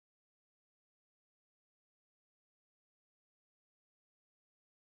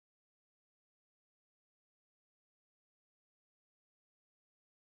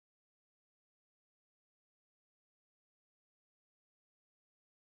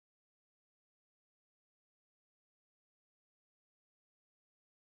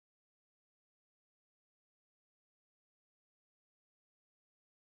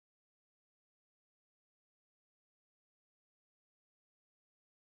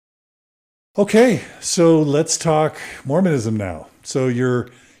Okay, so let's talk Mormonism now. So you're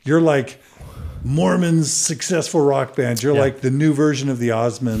like Mormon's successful rock band. You're Yeah. like the new version of the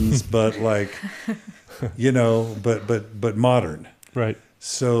Osmonds, but like but modern. Right.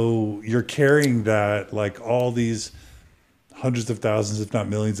 So you're carrying that, like all these hundreds of thousands, if not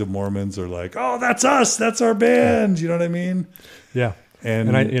millions of Mormons are like, oh, that's us, that's our Yeah. band. You know what I mean? Yeah. And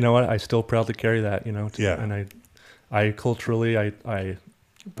And I, you know what, I still proudly carry that, Yeah. and I culturally,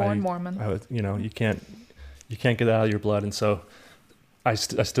 Born Mormon. you can't get that out of your blood. And so I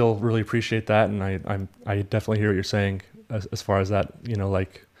still really appreciate that. And I definitely hear what you're saying as far as that,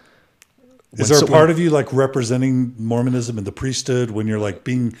 like, is there a part of you like representing Mormonism and the priesthood when you're like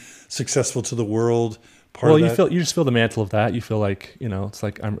being successful to the world? well, Of that? you just feel the mantle of that. You feel like, it's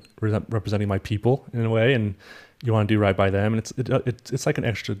like I'm representing my people in a way, and you want to do right by them. And it's like an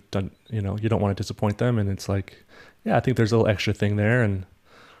extra done, you don't want to disappoint them. And it's like, yeah, I think there's a little extra thing there. And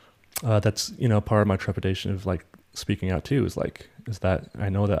that's, part of my trepidation of like speaking out too, is that I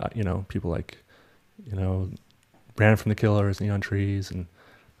know that, people like, Brandon from the Killers, Neon Trees, and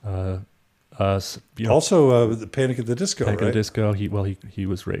us. Also, the Panic at the Disco, Panic right? at the Disco. He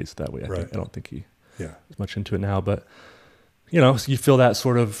was raised that way. Right. I don't think he Yeah. is much into it now, but so you feel that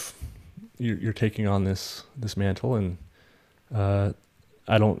sort of you're taking on this mantle, and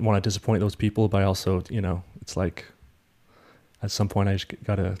I don't want to disappoint those people, but I also, it's like at some point I just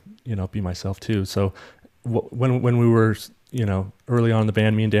gotta, be myself too. So when we were, early on in the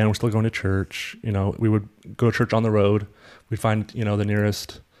band, me and Dan were still going to church. We would go to church on the road. We'd find, the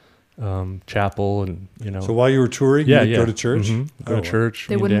nearest chapel, and So while you were touring, you'd go to church? Go to church.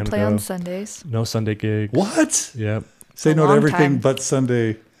 They me and wouldn't Dan play would on go. Sundays. No Sunday gigs. What? Yep. Say A no to long everything time. but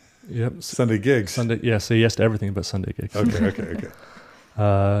Sunday gigs. Sunday. Yeah. Say yes to everything but Sunday gigs. Okay.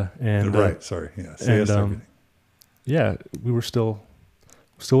 And right. Sorry. Yeah. Say yes to everything. yeah, we were still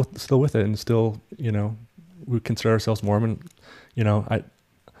with it, and still, we consider ourselves Mormon.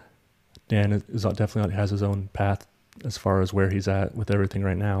 Dan is definitely has his own path as far as where he's at with everything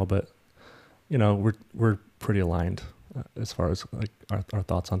right now, but we're pretty aligned as far as like our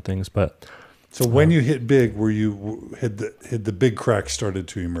thoughts on things. But So when you hit big, were you had the big crack started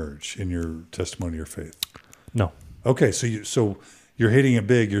to emerge in your testimony or faith? no. Okay, so you're hitting it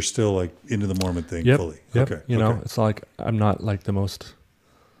big. You're still like into the Mormon thing fully. Yep. Okay. It's not like I'm not like the most,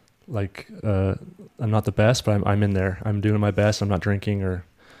 like, I'm not the best, but I'm in there. I'm doing my best. I'm not drinking or,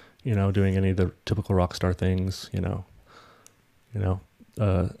 doing any of the typical rock star things,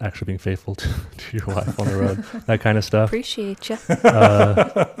 actually being faithful to your wife on the road, that kind of stuff. Appreciate you.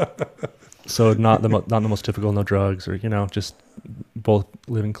 So not the most typical, no drugs or, just both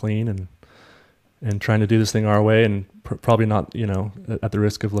living clean and trying to do this thing our way, and probably not, at the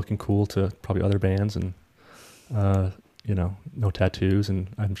risk of looking cool to probably other bands, and, no tattoos. And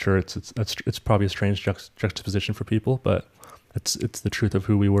I'm sure it's probably a strange juxtaposition for people, but it's the truth of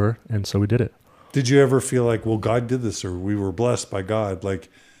who we were. And so we did it. Did you ever feel like, well, God did this, or we were blessed by God? Like,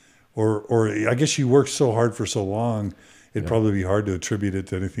 or I guess you worked so hard for so long, it'd probably be hard to attribute it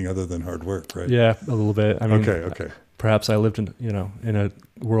to anything other than hard work, right? Yeah, a little bit. I mean, Okay. Perhaps I lived in, in a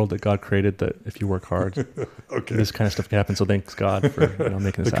world that God created, that if you work hard, this kind of stuff can happen. So thanks God for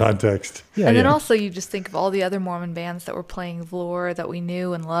making this the happen. context. Yeah, And then also you just think of all the other Mormon bands that were playing Vlore that we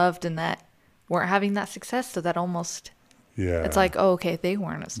knew and loved and that weren't having that success. So that almost, it's like, oh, okay, they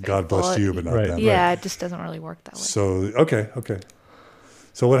weren't as God faithful. bless you, but not Right. them. Yeah, Right. it just doesn't really work that way. So okay.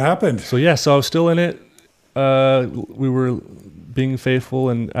 So what happened? So yeah, so I was still in it. We were being faithful,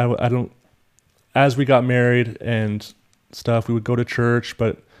 and I don't. As we got married and stuff, we would go to church,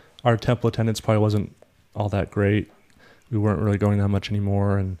 but our temple attendance probably wasn't all that great. We weren't really going that much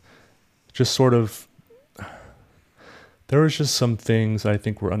anymore, and just sort of. There was just some things I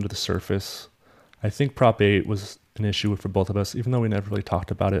think were under the surface. I think Prop 8 was an issue for both of us, even though we never really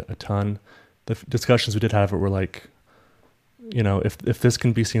talked about it a ton. The discussions we did have were like, if this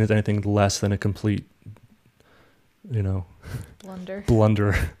can be seen as anything less than a complete, blunder,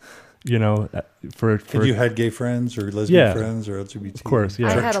 for Had you had gay friends or lesbian friends or LGBT? Of course, yeah.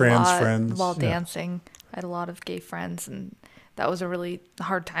 I had trans a lot friends while dancing. I had a lot of gay friends, and that was a really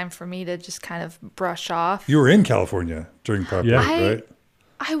hard time for me to just kind of brush off. You were in California during Prop 8, right?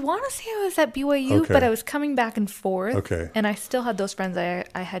 I want to say I was at BYU, but I was coming back and forth. Okay. And I still had those friends. I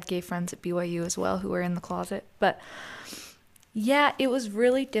had gay friends at BYU as well who were in the closet. But yeah, it was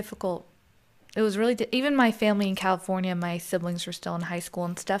really difficult. It was really even my family in California, my siblings were still in high school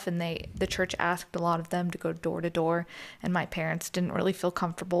and stuff, and the church asked a lot of them to go door to door, and my parents didn't really feel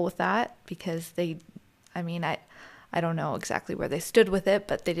comfortable with that because I don't know exactly where they stood with it,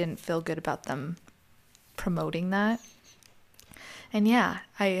 but they didn't feel good about them promoting that. And yeah,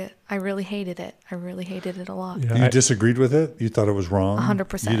 I really hated it. I really hated it a lot. Yeah, You disagreed with it? You thought it was wrong?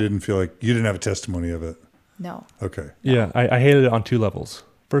 100%. You didn't feel like, you didn't have a testimony of it? No. Okay. Yeah, I hated it on two levels.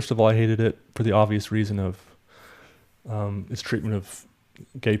 First of all, I hated it for the obvious reason of its treatment of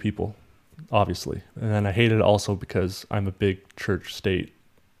gay people, obviously. And then I hated it also because I'm a big church-state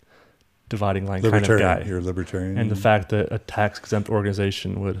dividing line kind of guy. You're a libertarian. And the fact that a tax-exempt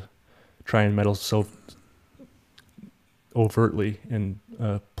organization would try and meddle so overtly in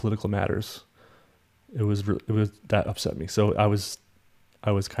political matters, it was that upset me. So I was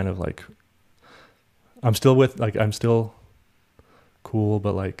kind of like, I'm still cool,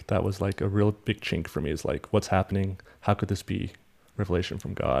 but like that was like a real big chink for me. Is like, what's happening? How could this be revelation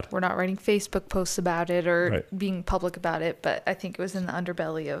from God? We're not writing Facebook posts about it or Right. being public about it, but I think it was in the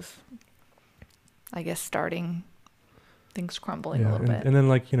underbelly of, I guess, starting things crumbling a little bit. And then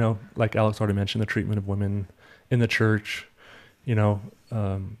like, like Alex already mentioned, the treatment of women in the church,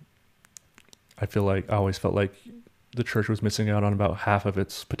 I always felt like the church was missing out on about half of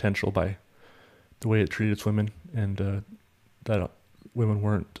its potential by the way it treated its women, and that women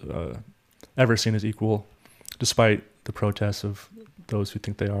weren't ever seen as equal, despite the protests of those who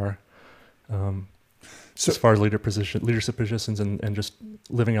think they are. So, as far as leadership positions and just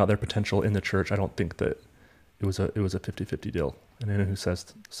living out their potential in the church, I don't think that it was a 50-50 deal. And anyone who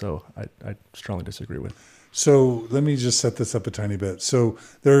says so, I strongly disagree with. So let me just set this up a tiny bit. So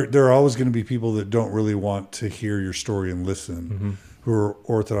there are always going to be people that don't really want to hear your story and listen, who are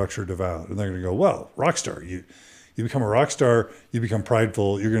Orthodox or devout. And they're going to go, well, rock star, you become a rock star, you become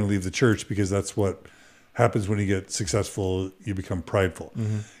prideful, you're going to leave the church because that's what happens when you get successful, you become prideful.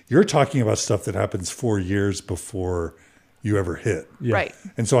 You're talking about stuff that happens 4 years before you ever hit. Yeah. Right.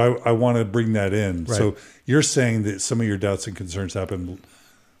 And so I want to bring that in. Right. So you're saying that some of your doubts and concerns happened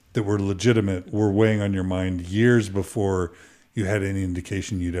that were legitimate, were weighing on your mind years before you had any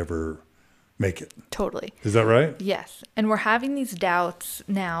indication you'd ever make it. Totally. Is that right? Yes. And we're having these doubts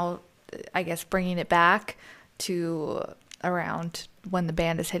now, I guess, bringing it back to around when the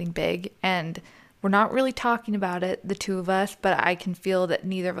band is hitting big. And we're not really talking about it, the two of us, but I can feel that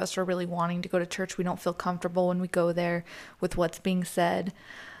neither of us are really wanting to go to church. We don't feel comfortable when we go there with what's being said.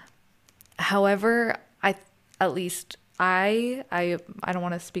 However, I don't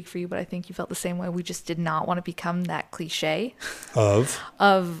want to speak for you, but I think you felt the same way. We just did not want to become that cliche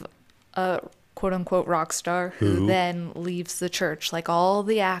Of a quote unquote rock star who then leaves the church. Like all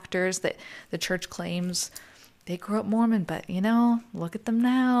the actors that the church claims they grew up Mormon, but look at them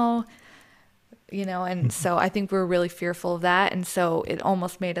now. And so I think we were really fearful of that. And so it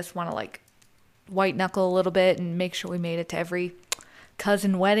almost made us want to like white knuckle a little bit and make sure we made it to every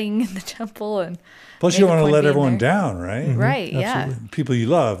cousin wedding in the temple. And plus you don't want to let everyone down, right? Right. Absolutely. Yeah. People you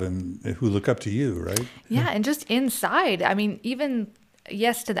love and who look up to you, right? Yeah. And just inside, I mean, even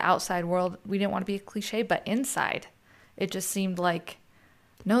yes, to the outside world, we didn't want to be a cliche, but inside it just seemed like,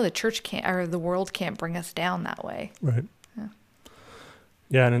 no, the church can't, or the world can't bring us down that way. Right.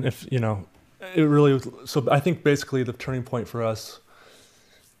 Yeah. And if, it really was, so I think basically the turning point for us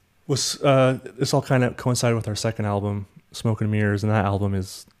was, this all kind of coincided with our second album, Smoke and Mirrors. And that album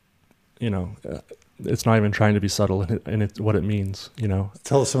is, it's not even trying to be subtle in what it means,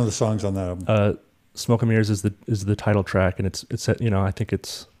 Tell us some of the songs on that album. Smoke and Mirrors is the title track. And it's I think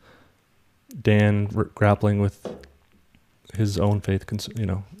it's Dan grappling with his own faith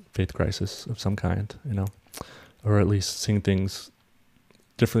crisis of some kind, or at least seeing things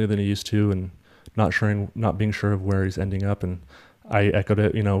differently than he used to, and not being sure of where he's ending up. And I echoed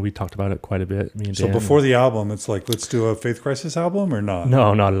it. We talked about it quite a bit. Me and Dan. So before the album, it's like, let's do a faith crisis album or not?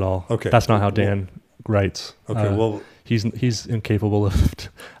 No, not at all. Okay, that's not how Dan writes. Okay, he's incapable of.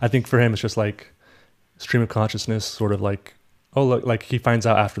 I think for him, it's just like stream of consciousness, sort of like, oh look, like he finds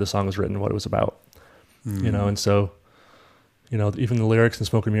out after the song was written what it was about, and so, even the lyrics in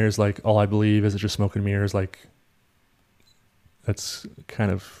Smoke and Mirrors, like all I believe is just smoke and mirrors, like. That's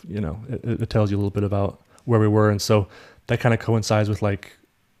kind of, it tells you a little bit about where we were. And so that kind of coincides with like,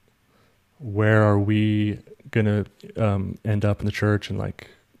 where are we going to end up in the church? And like,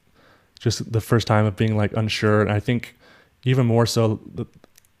 just the first time of being like unsure. And I think even more so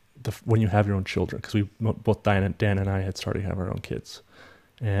when you have your own children, because both Dan and I had started having our own kids.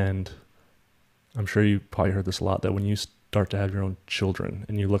 And I'm sure you probably heard this a lot, that when you start to have your own children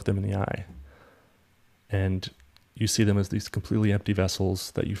and you look them in the eye and you see them as these completely empty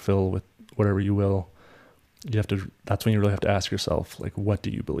vessels that you fill with whatever you will, that's when you really have to ask yourself, like, what do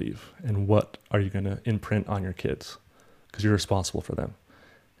you believe? And what are you going to imprint on your kids? Because you're responsible for them.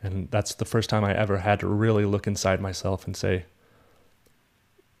 And that's the first time I ever had to really look inside myself and say,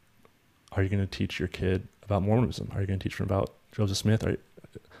 are you going to teach your kid about Mormonism? Are you going to teach them about Joseph Smith,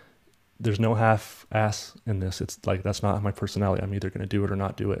 there's no half-ass in this. It's like, that's not my personality. I'm either going to do it or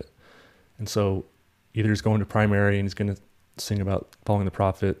not do it. And so either he's going to primary and he's going to sing about following the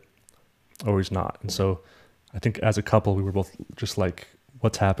prophet, or he's not. And so I think as a couple, we were both just like,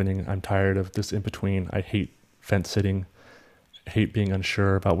 what's happening? I'm tired of this in between. I hate fence sitting. I hate being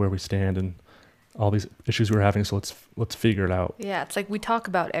unsure about where we stand and all these issues we were having. So let's figure it out. Yeah, it's like we talk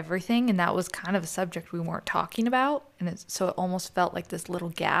about everything, and that was kind of a subject we weren't talking about, and so it almost felt like this little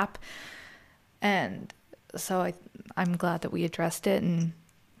gap. And so I'm glad that we addressed it, and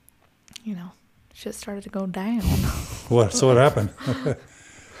shit started to go down. What? So what happened?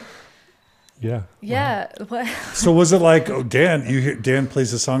 Yeah. Yeah. What? So was it like, Dan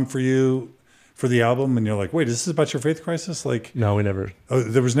plays a song for you for the album, and you're like, wait, is this about your faith crisis? Like, No, we never. oh,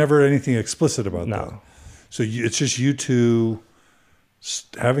 there was never anything explicit about that. No. So it's just you two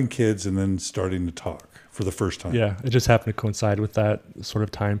having kids and then starting to talk for the first time. Yeah, it just happened to coincide with that sort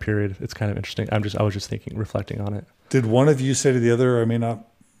of time period. It's kind of interesting. I was just thinking, reflecting on it. Did one of you say to the other, I may not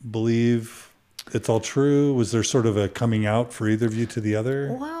believe it's all true? Was there sort of a coming out for either of you to the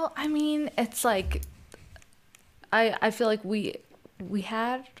other? Well, I mean, it's like I feel like we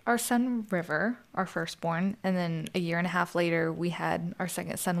had our son River, our firstborn, and then a year and a half later we had our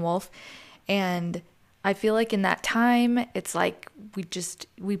second son Wolf. And I feel like in that time, it's like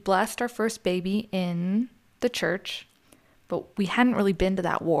we blessed our first baby in the church, but we hadn't really been to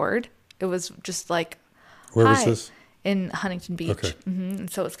that ward. It was just like, Where was hi, this? in Huntington Beach. Okay. And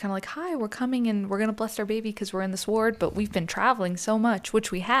so it's kind of like, hi, we're coming and we're going to bless our baby because we're in this ward, but we've been traveling so much,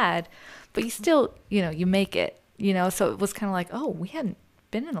 which we had, but you still, you make it, so it was kind of like, oh, we hadn't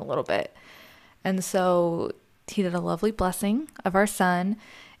been in a little bit. And so he did a lovely blessing of our son.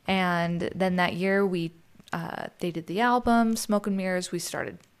 And then that year they did the album, Smoke and Mirrors. We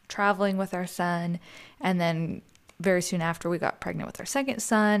started traveling with our son. And then very soon after, we got pregnant with our second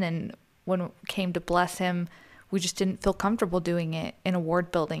son. And when it came to bless him, we just didn't feel comfortable doing it in a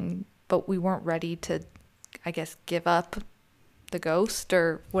ward building, but we weren't ready to, I guess, give up the ghost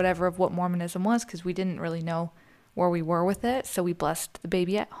or whatever of what Mormonism was, because we didn't really know where we were with it. So we blessed the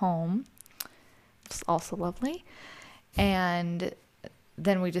baby at home. It's also lovely. And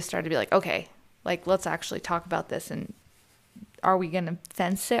then we just started to be like, okay, like, let's actually talk about this. And are we going to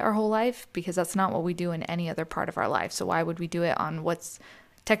fence it our whole life? Because that's not what we do in any other part of our life. So why would we do it on what's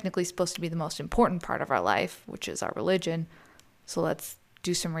technically supposed to be the most important part of our life, which is our religion? So let's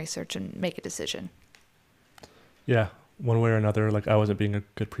do some research and make a decision. Yeah, one way or another, like, I wasn't being a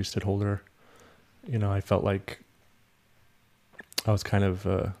good priesthood holder. I felt like I was kind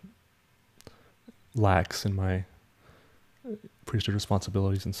of lax in my priesthood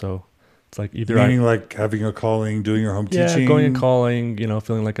responsibilities, and so it's like either Meaning like having a calling, doing your home teaching. Yeah, going and calling,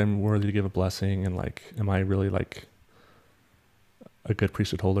 feeling like I'm worthy to give a blessing, and like, am I really like a good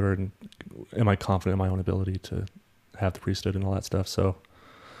priesthood holder, and am I confident in my own ability to have the priesthood and all that stuff? So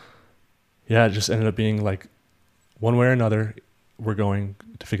yeah, it just ended up being like, one way or another, we're going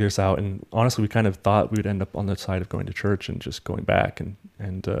to figure this out. And honestly, we kind of thought we would end up on the side of going to church and just going back and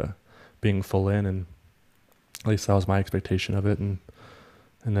being full in, and at least that was my expectation of it. And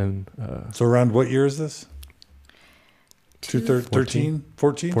then So around what year is this? 14?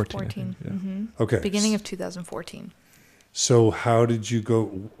 14? 14. Yeah. Mm-hmm. Okay. Beginning of 2014. So how did you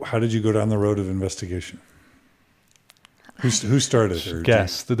go down the road of investigation? Who started? Or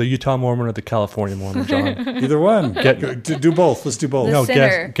Guess the Utah Mormon or the California Mormon, John? either one. Do both. Let's do both. The No,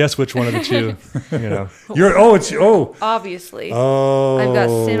 sinner. guess which one of the two. Obviously. Oh, I've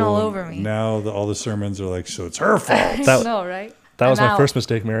got sin all over me. Now all the sermons are like, so it's her fault. I know, right? That was I'm my out. first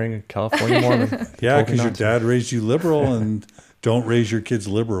mistake, marrying a California Mormon. Yeah, Told me because your not to. dad raised you liberal, and don't raise your kids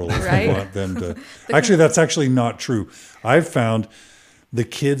liberal if Right? you want them to. Actually, that's actually not true. I've found the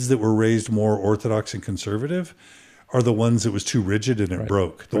kids that were raised more Orthodox and conservative are the ones that was too rigid and it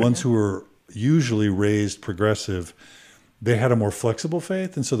broke. The ones who were usually raised progressive, they had a more flexible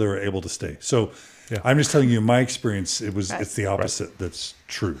faith, and so they were able to stay. So Yeah. I'm just telling you my experience. Right. It's the opposite that's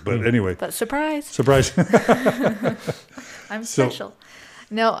true. But anyway, But surprise. I'm So- special.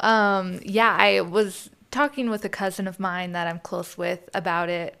 No, yeah, I was talking with a cousin of mine that I'm close with about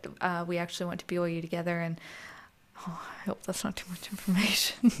it. We actually went to BYU together, and I hope that's not too much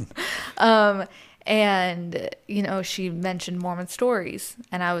information. And, she mentioned Mormon stories,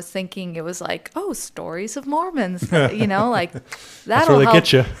 and I was thinking it was like, oh, stories of Mormons, like that'll where they help.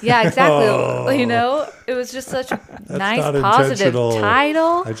 get you. Yeah, exactly. It was just such a nice, not positive intentional.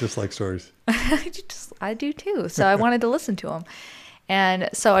 title. I just like stories. I do too. So I wanted to listen to them. And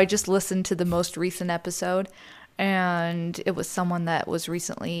so I just listened to the most recent episode, and it was someone that was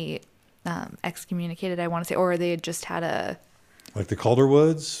recently excommunicated, I want to say, or they had just had a Like the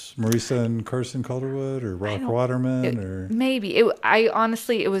Calderwoods, Marisa and Carson Calderwood, or Rock Waterman, or maybe I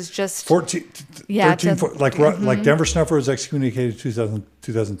honestly, it was just 14, yeah, 13, like Denver Snuffer was excommunicated in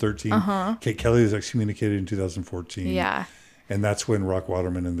 2013. Kate Kelly was excommunicated in 2014. Yeah. And that's when Rock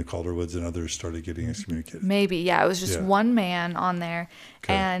Waterman and the Calderwoods and others started getting excommunicated. Maybe, yeah. It was just one man on there.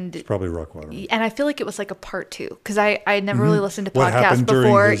 Okay. And it's probably Rock Waterman. And I feel like it was like a part 2 because I had never really listened to What podcasts happened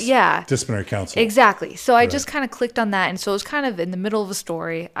before. during his disciplinary council. Exactly. So I just kind of clicked on that. And so it was kind of in the middle of a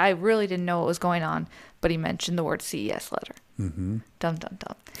story. I really didn't know what was going on, but he mentioned the word CES letter. Mm-hmm. Dum, dum,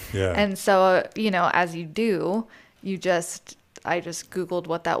 dum. Yeah. And so, as you do, I just Googled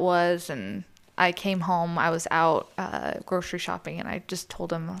what that was, and I came home, I was out grocery shopping, and I just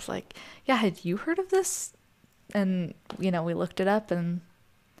told him, I was like, yeah, had you heard of this? And, we looked it up and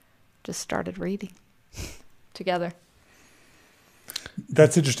just started reading together.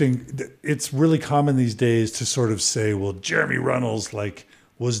 That's interesting. It's really common these days to sort of say, well, Jeremy Runnels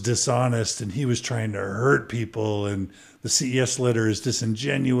was dishonest and he was trying to hurt people, and the CES letter is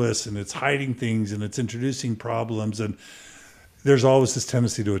disingenuous and it's hiding things and it's introducing problems, and there's always this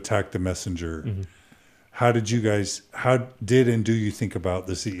tendency to attack the messenger. Mm-hmm. How did and do you think about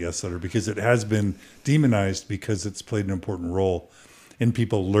the CES letter? Because it has been demonized because it's played an important role in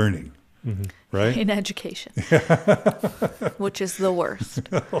people learning, right? In education, which is the worst.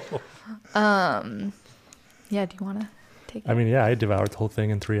 Yeah, do you want to take it? I mean, yeah, I devoured the whole thing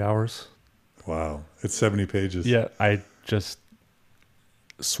in 3 hours. Wow. It's 70 pages. Yeah, I just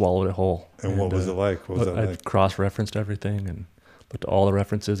swallowed it whole. And what was it like? What was that I like? cross-referenced everything and looked at all the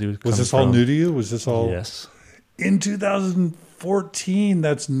references he was coming Was this all new to you? Was this all? Yes. In 2014,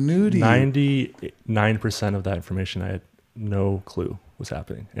 that's new to you. 99% of that information I had no clue was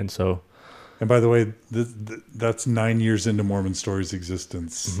happening. And by the way, that's 9 years into Mormon Stories'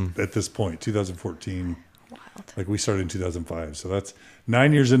 existence at this point, 2014. Wild. Like we started in 2005. So that's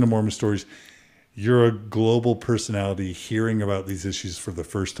 9 years into Mormon Stories. You're a global personality hearing about these issues for the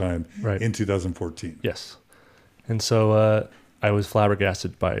first time in 2014. Yes. And so I was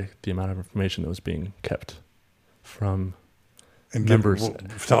flabbergasted by the amount of information that was being kept from members.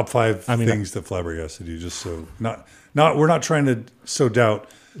 Top 5 things that flabbergasted you, just so we're not trying to sow doubt,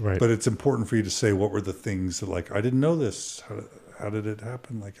 but it's important for you to say what were the things that I didn't know this. How did it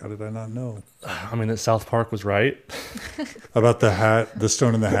happen? How did I not know? I mean, that South Park was right. About the hat, the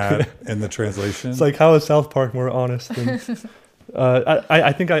stone in the hat, and the translation. It's like, how is South Park more honest than...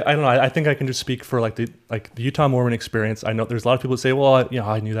 I think I don't know. I think I can just speak for the Utah Mormon experience. I know there's a lot of people that say, well,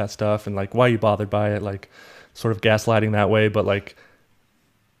 I knew that stuff, and why are you bothered by it? Sort of gaslighting that way. But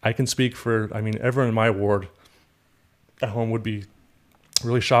I can speak for, everyone in my ward at home would be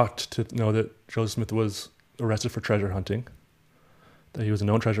really shocked to know that Joseph Smith was arrested for treasure hunting. That he was a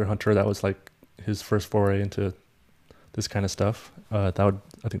known treasure hunter. That was his first foray into this kind of stuff. I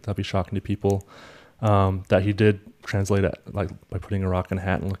think that'd be shocking to people. That he did translate it by putting a rock in a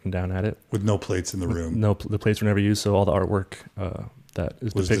hat and looking down at it with no plates in the room. The plates were never used, so all the artwork that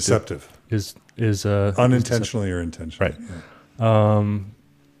is was depicted deceptive. Is unintentionally or intentionally, right?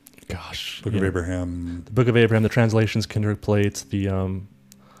 Yeah. Book of Abraham. The Book of Abraham, the translations, kindred plates, the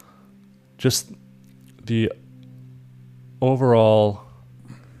just the overall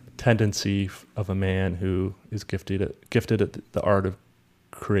tendency of a man who is gifted at the art of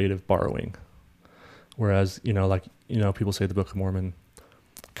creative borrowing. Whereas, people say the Book of Mormon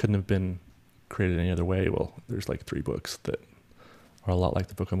couldn't have been created any other way. Well, there's 3 books that are a lot like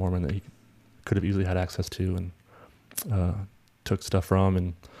the Book of Mormon that he could have easily had access to and took stuff from.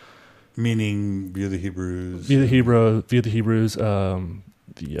 And meaning View of the Hebrews. View of the Hebrews,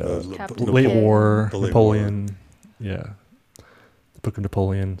 Late War, Napoleon. Yeah. The Book of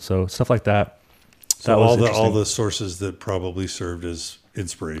Napoleon. So stuff like that. So all the sources that probably served as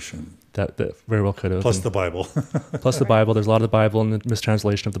inspiration. That very well could have. Plus the Bible. Plus the Bible. There's a lot of the Bible and the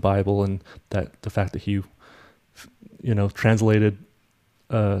mistranslation of the Bible, and the fact that he, translated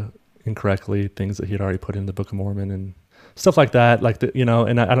incorrectly things that he had already put in the Book of Mormon and stuff like that.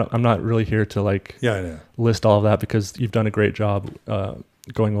 And I'm not really here to list all of that because you've done a great job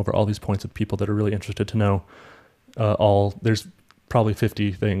going over all these points with people that are really interested to know. There's probably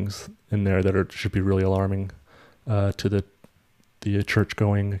 50 things in there that should be really alarming to the church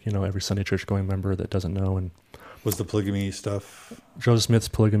going, every Sunday church going member that doesn't know. And was the polygamy stuff? Joseph Smith's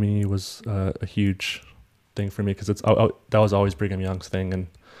polygamy was a huge thing for me because that was always Brigham Young's thing, and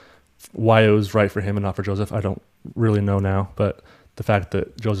why it was right for him and not for Joseph, I don't really know now. But the fact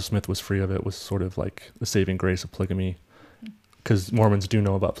that Joseph Smith was free of it was sort of the saving grace of polygamy, because Mormons do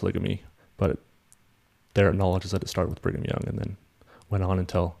know about polygamy, but their knowledge is that it started with Brigham Young and then went on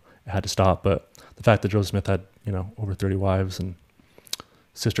until it had to stop. But the fact that Joseph Smith had, over 30 wives and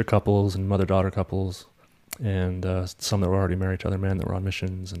sister couples and mother-daughter couples, and some that were already married to other men that were on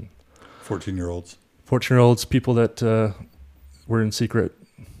missions, and 14-year-olds. 14-year-olds, people that were in secret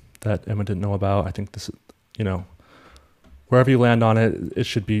that Emma didn't know about. I think this, wherever you land on it, it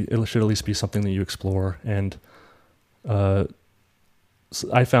should at least be something that you explore. And so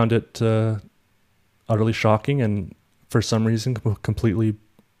I found it utterly shocking, and for some reason completely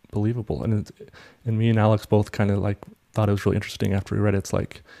believable. And me and Alex both kind of like thought it was really interesting after we read it. It's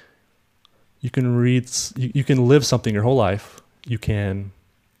like you can you can live something your whole life. You can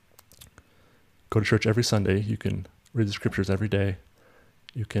go to church every Sunday. You can read the scriptures every day.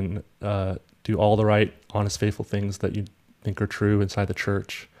 You can do all the right, honest, faithful things that you think are true inside the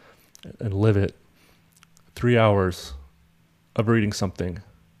church and live it. 3 hours of reading something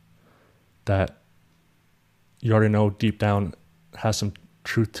that you already know deep down has some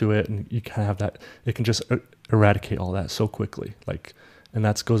truth to it, and you can have that. It can just eradicate all that so quickly. And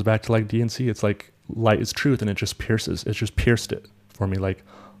that goes back to like D&C. It's like light is truth, and it just pierced it for me. Like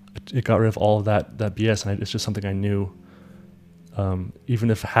it got rid of all of that BS, and it's just something I knew. Even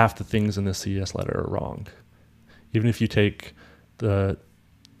if half the things in the CES letter are wrong, even if you take the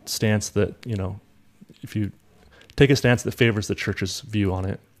stance that, if you take a stance that favors the church's view on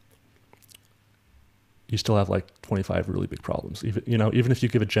it, you still have like 25 really big problems. Even if you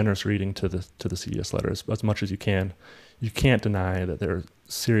give a generous reading to the CES letter as much as you can't deny that there are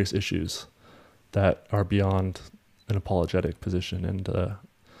serious issues that are beyond an apologetic position. And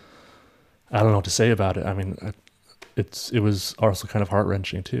I don't know what to say about it. I mean, it was also kind of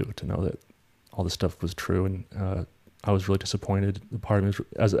heart-wrenching too to know that all this stuff was true, and I was really disappointed. The part of me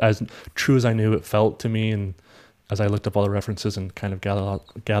was, as true as I knew it felt to me, and as I looked up all the references and kind of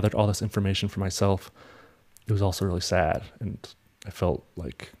gathered all this information for myself, it was also really sad, and I felt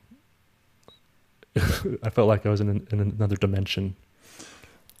like I was in another dimension.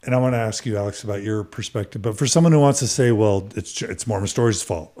 And I want to ask you, Alex, about your perspective. But for someone who wants to say, well, it's Mormon Stories'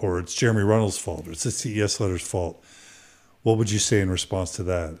 fault, or it's Jeremy Runnels' fault, or it's the CES letter's fault, what would you say in response to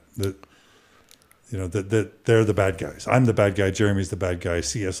that? That they're the bad guys. I'm the bad guy. Jeremy's the bad guy.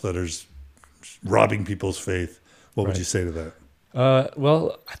 CES letters robbing people's faith. What would you say to that?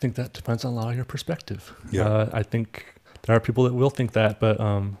 Well, I think that depends on a lot of your perspective. Yeah. I think there are people that will think that, but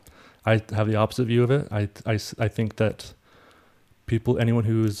I have the opposite view of it. I think that anyone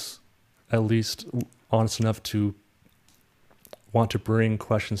who's at least honest enough to want to bring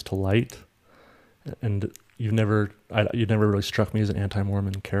questions to light, and you've never really struck me as an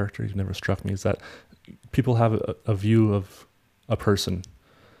anti-Mormon character. You've never struck me as that. People have a view of a person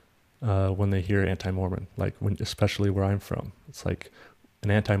when they hear anti-Mormon, especially where I'm from. It's like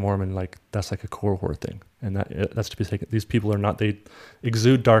an anti-Mormon, like that's like a core war thing, and that's to be taken. These people they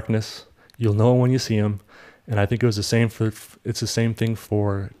exude darkness. You'll know when you see them, and I think it's the same thing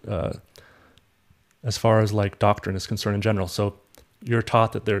for as far as like doctrine is concerned in general. So you're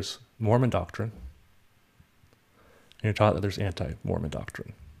taught that there's Mormon doctrine, and you're taught that there's anti-Mormon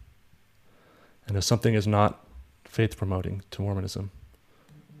doctrine. And if something is not faith promoting to Mormonism,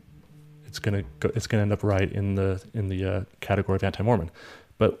 it's gonna end up right in the category of anti-Mormon.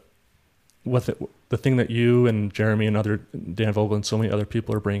 But what the thing that you and Jeremy and Dan Vogel and so many other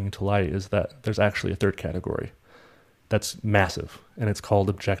people are bringing to light is that there's actually a third category that's massive, and it's called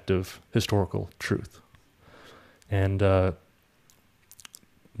objective historical truth. And no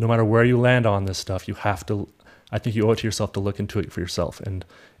matter where you land on this stuff, I think you owe it to yourself to look into it for yourself. And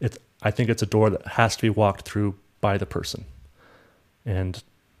I think it's a door that has to be walked through by the person. And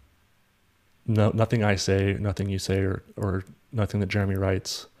nothing I say, nothing you say, or nothing that Jeremy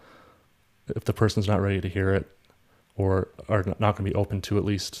writes, if the person's not ready to hear it, or are not going to be open to at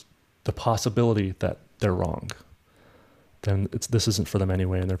least the possibility that they're wrong, then this isn't for them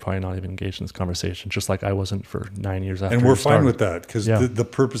anyway, and they're probably not even engaged in this conversation, just like I wasn't for 9 years after. And we're fine with that, because Yeah. the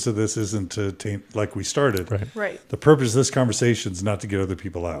purpose of this isn't to taint like we started. Right. The purpose of this conversation is not to get other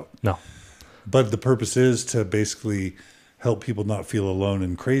people out. No. But the purpose is to basically help people not feel alone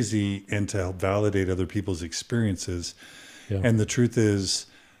and crazy, and to help validate other people's experiences. Yeah. And the truth is,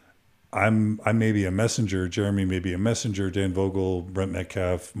 I may be a messenger, Jeremy may be a messenger, Dan Vogel, Brent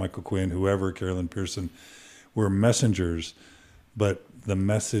Metcalf, Michael Quinn, whoever, Carolyn Pearson, we're messengers, but the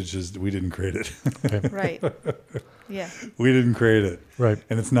message is we didn't create it. Right. Yeah. We didn't create it. Right.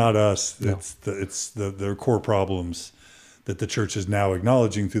 And it's not us. No. It's the core problems that the church is now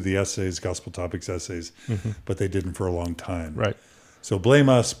acknowledging through the essays, gospel topics essays, but they didn't for a long time. Right. So blame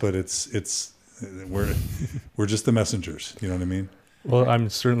us, but we're just the messengers. You know what I mean? Well, I'm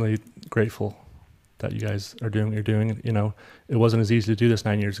certainly grateful that you guys are doing what you're doing. You know, it wasn't as easy to do this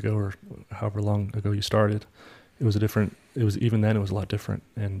 9 years ago or however long ago you started. It was even then it was a lot different.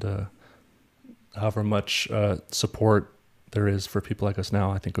 And however much support there is for people like us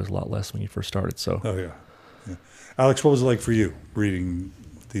now, I think it was a lot less when you first started. So. Oh yeah. Alex, what was it like for you reading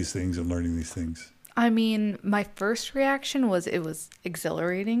these things and learning these things? I mean, my first reaction was it was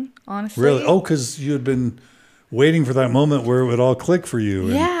exhilarating, honestly. Really? Oh, because you had been waiting for that moment where it would all click for you.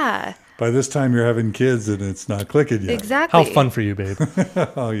 And yeah. by this time, you're having kids and it's not clicking yet. Exactly. How fun for you, babe.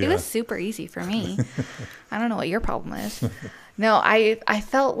 Oh, yeah. It was super easy for me. I don't know what your problem is. No, I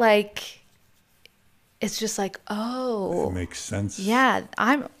felt like it's just like, oh. It makes sense. Yeah,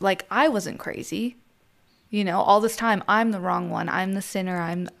 I wasn't crazy. You know, all this time, I'm the wrong one. I'm the sinner.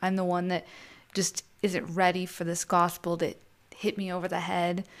 I'm the one that just isn't ready for this gospel to hit me over the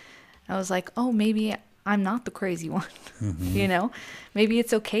head. I was like, oh, maybe I'm not the crazy one. Mm-hmm. You know, maybe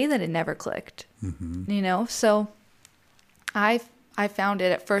it's okay that it never clicked. Mm-hmm. You know, so I found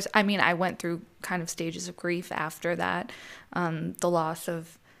it at first. I mean, I went through kind of stages of grief after that. The loss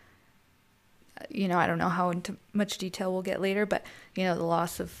of, you know, I don't know how into much detail we'll get later, but, you know, the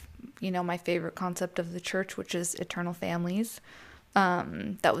loss of, you know, my favorite concept of the church, which is eternal families.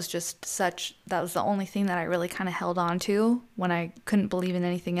 That was the only thing that I really kind of held on to when I couldn't believe in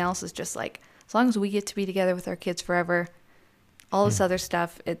anything else. Is just like, as long as we get to be together with our kids forever, all this other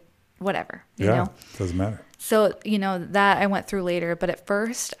stuff, whatever, you know? Doesn't matter. So, you know, that I went through later, but at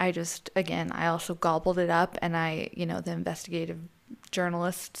first I also gobbled it up, and you know, the investigative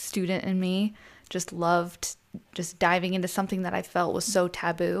journalist student in me just loved just diving into something that I felt was so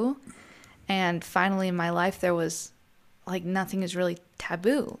taboo. And finally in my life, there was like, nothing is really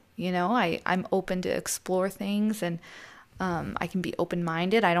taboo. You know, I'm open to explore things, and I can be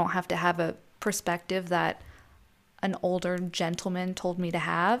open-minded. I don't have to have a perspective that an older gentleman told me to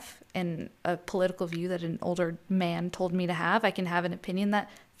have and a political view that an older man told me to have. I can have an opinion that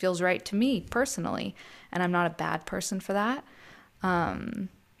feels right to me personally, and I'm not a bad person for that.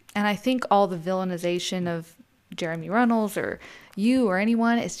 And I think all the villainization of Jeremy Runnels or you or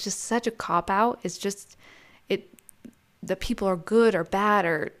anyone, it's just such a cop-out. It's just, the people are good or bad,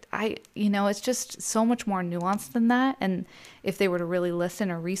 or you know, it's just so much more nuanced than that. And if they were to really listen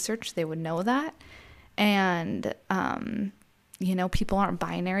or research, they would know that. And, you know, people aren't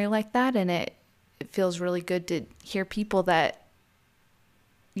binary like that. And it feels really good to hear people that,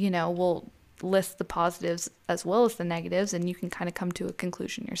 you know, will list the positives as well as the negatives, and you can kind of come to a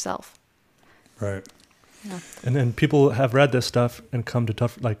conclusion yourself. Right. Yeah. And then people have read this stuff and come to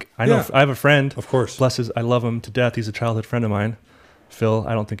I know I have a friend, of course, I love him to death. He's a childhood friend of mine, Phil.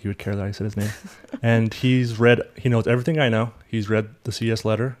 I don't think you would care that I said his name. And he knows everything I know. He's read the CS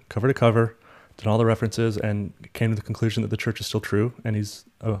letter cover to cover, did all the references, and came to the conclusion that the church is still true, and he's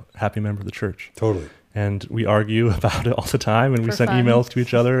a happy member of the church. Totally. And we argue about it all the time, and we send emails to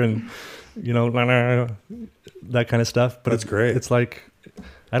each other, and you know, that kind of stuff. But that's great. It's like,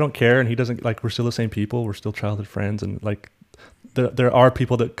 I don't care, and he doesn't, like, we're still the same people. We're still childhood friends, and like, there are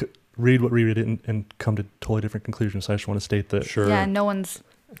people that read what we read and come to totally different conclusions. So I just want to state that. Sure. Yeah, no one's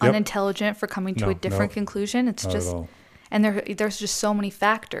unintelligent for coming to a different conclusion. It's not just, at all. And there's just so many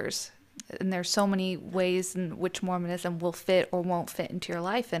factors, and there's so many ways in which Mormonism will fit or won't fit into your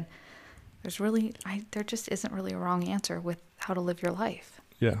life, and there just isn't really a wrong answer with how to live your life.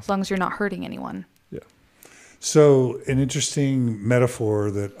 Yeah. As long as you're not hurting anyone. Yeah. So an interesting metaphor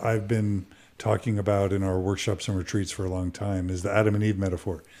that I've been talking about in our workshops and retreats for a long time is the Adam and Eve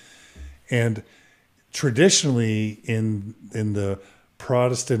metaphor. And traditionally in the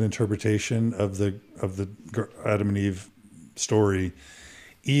Protestant interpretation of the Adam and Eve story,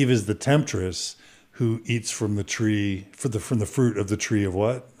 Eve is the temptress who eats from the tree, from the fruit of the tree of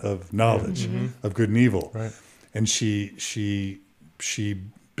what? Of knowledge, of good and evil. Right. And she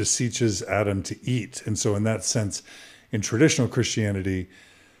beseeches Adam to eat. And so in that sense, in traditional Christianity,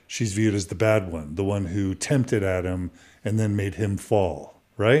 she's viewed as the bad one, the one who tempted Adam and then made him fall,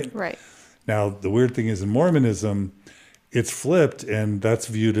 right? Right. Now, the weird thing is in Mormonism, it's flipped, and that's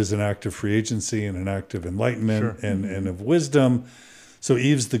viewed as an act of free agency and an act of enlightenment and of wisdom. So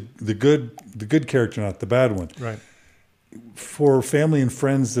Eve's the good character, not the bad one. Right. For family and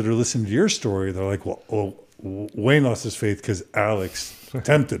friends that are listening to your story, they're like, well, Wayne lost his faith because Alex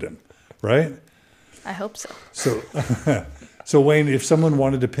tempted him, right? I hope so. So Wayne, if someone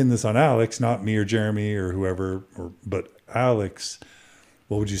wanted to pin this on Alex, not me or Jeremy or whoever, but Alex,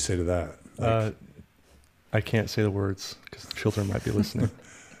 what would you say to that? Like, I can't say the words because the children might be listening.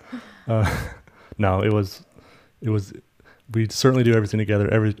 No, it was. We certainly do everything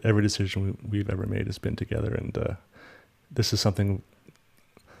together. Every decision we've ever made has been together, and this is something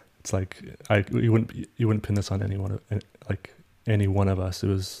It's like you wouldn't pin this on any one of us. It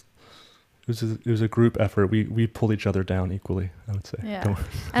was a group effort. We pulled each other down equally, I would say. Yeah.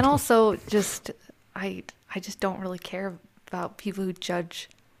 And also just I just don't really care about people who judge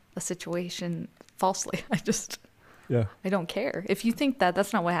a situation falsely. I don't care. If you think that,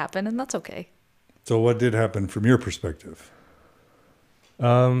 that's not what happened, and that's okay. So what did happen from your perspective?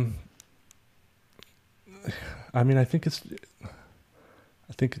 I mean, I think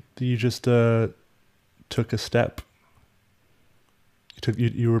you just took a step.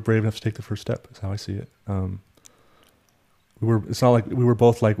 You were brave enough to take the first step. Is how I see it. It's not like we were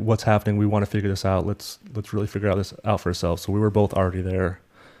both like, what's happening? We want to figure this out. Let's really figure this out for ourselves. So we were both already there.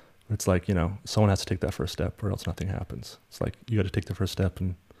 It's like, someone has to take that first step or else nothing happens. It's like, you got to take the first step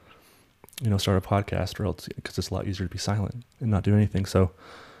and, start a podcast, or else, because it's a lot easier to be silent and not do anything. So,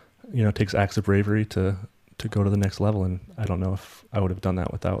 it takes acts of bravery to go to the next level. And I don't know if I would have done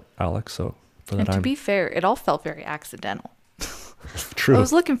that without Alex. So for that, and to be fair, it all felt very accidental. True. I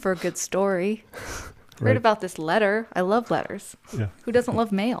was looking for a good story. Heard about this letter. I love letters. Yeah. Who doesn't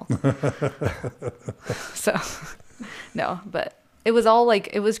love mail? So, no, but it was all like,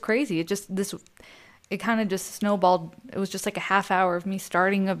 it was crazy. It kind of just snowballed. It was just like a half hour of me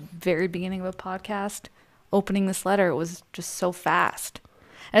starting a very beginning of a podcast, opening this letter. It was just so fast.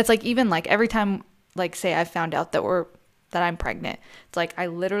 And it's like, even like every time, like say I found out that I'm pregnant, it's like,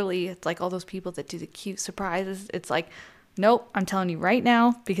 it's like all those people that do the cute surprises. It's like, nope, I'm telling you right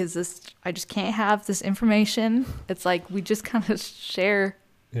now, because I just can't have this information. It's like, we just kind of share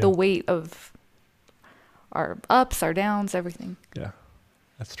the weight of our ups, our downs, everything. Yeah,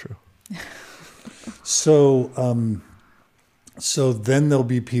 that's true. So then there'll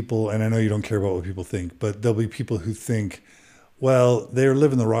be people, and I know you don't care about what people think, but there'll be people who think, well, they're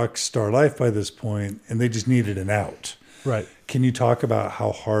living the rock star life by this point, and they just needed an out. Right. Can you talk about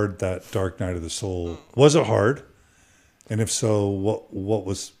how hard that dark night of the soul was? It hard? And if so, what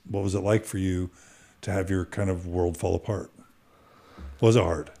was it like for you to have your kind of world fall apart? Was it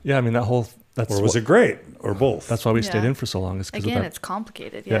hard? Yeah, I mean or was it great, or both? That's why we stayed in for so long. Is again, it's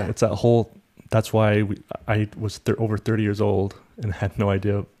complicated. Yeah, it's that whole. That's why I was over 30 years old and had no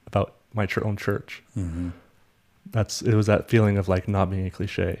idea about my own church. Mm-hmm. It was that feeling of like not being a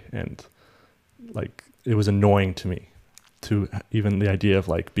cliche, and like it was annoying to me, to even the idea of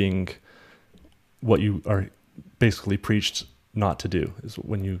like being what you are basically preached not to do, is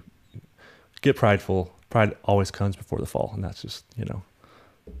when you get prideful. Pride always comes before the fall, and that's just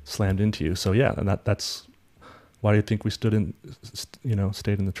slammed into you. So yeah, and that's why do you think we stayed in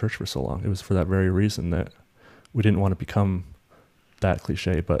the church for so long? It was for that very reason, that we didn't want to become that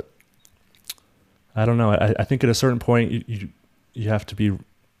cliche. But I don't know. I think at a certain point you have to be.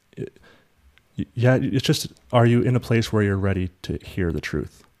 It's just, are you in a place where you're ready to hear the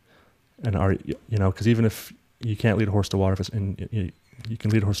truth? And because even if you can't lead a horse to water, and you can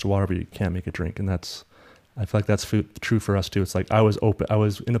lead a horse to water, but you can't make it drink. And I feel like that's true for us too. It's like I was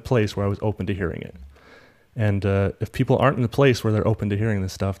in a place where I was open to hearing it. And if people aren't in a place where they're open to hearing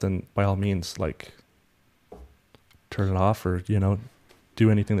this stuff, then by all means, like, turn it off, or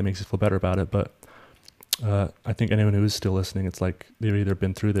do anything that makes you feel better about it. But I think anyone who is still listening, it's like they've either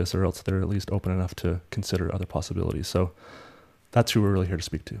been through this, or else they're at least open enough to consider other possibilities. So that's who we're really here to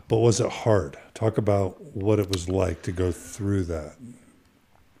speak to. But was it hard? Talk about what it was like to go through that.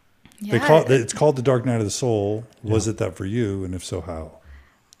 Yeah. It's called the dark night of the soul. Was it that for you? And if so, how?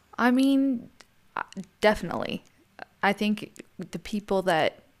 I mean, definitely. I think the people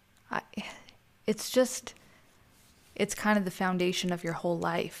it's kind of the foundation of your whole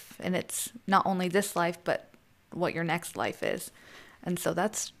life. And it's not only this life, but what your next life is. And so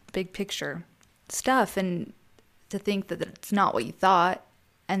that's big picture stuff. And to think that it's not what you thought.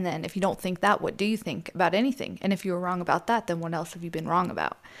 And then if you don't think that, what do you think about anything? And if you were wrong about that, then what else have you been wrong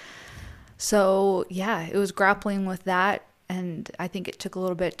about? So yeah, it was grappling with that. And I think it took a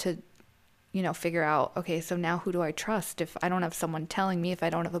little bit to, figure out, okay, so now who do I trust? If I don't have someone telling me, if I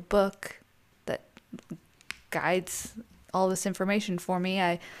don't have a book that guides all this information for me,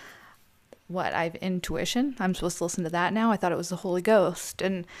 I have intuition. I'm supposed to listen to that now. I thought it was the Holy Ghost.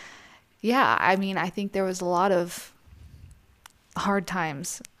 And yeah, I mean, I think there was a lot of hard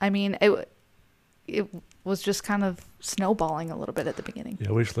times. I mean, it was just kind of snowballing a little bit at the beginning.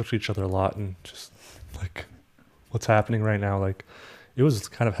 Yeah, we just looked at each other a lot and just like, what's happening right now? Like, it was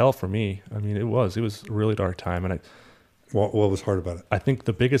kind of hell for me. I mean, it was a really dark time. And What was hard about it? I think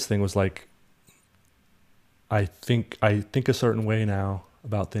the biggest thing was like, I think a certain way now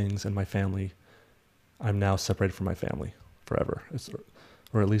about things, and my family. I'm now separated from my family forever.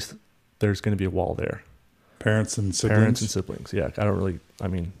 Or at least there's going to be a wall there. Parents and siblings? Yeah.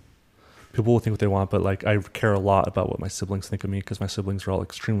 people will think what they want, but like I care a lot about what my siblings think of me because my siblings are all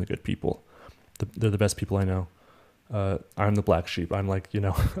extremely good people. They're the best people I know. I'm the black sheep. I'm like,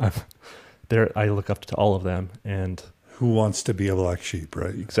 I look up to all of them, and who wants to be a black sheep,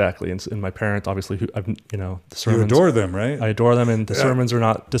 right? Exactly. And my parents, obviously, the sermons. You adore them, right? I adore them, and the sermons are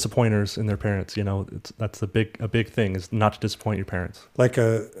not disappointers in their parents. That's a big thing, is not to disappoint your parents. Like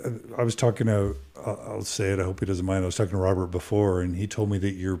I was talking to, I'll say it, I hope he doesn't mind. I was talking to Robert before, and he told me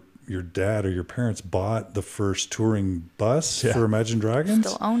that your dad or your parents bought the first touring bus for Imagine Dragons.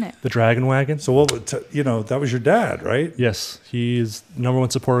 Still own it. The Dragon Wagon. So that was your dad, right? Yes, he's number one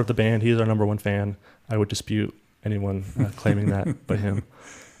supporter of the band. He's our number one fan. I would dispute anyone claiming that but him.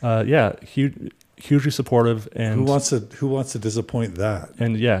 Hugely supportive, and who wants to disappoint that?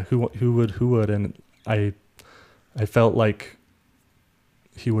 And who would? And I felt like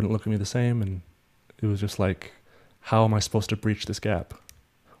he wouldn't look at me the same, and it was just like, how am I supposed to breach this gap?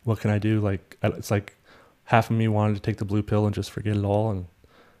 What can I do? Like, it's like half of me wanted to take the blue pill and just forget it all, and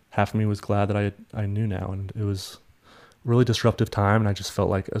half of me was glad that I knew now. And it was a really disruptive time, and I just felt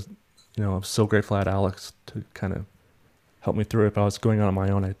like, I'm so grateful I had Alex to kind of help me through it. But I was going on my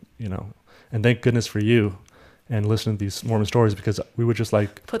own, and thank goodness for you and listening to these Mormon stories, because we would just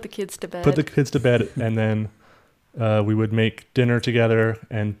like put the kids to bed, and then we would make dinner together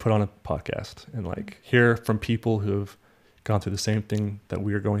and put on a podcast and like hear from people who have gone through the same thing that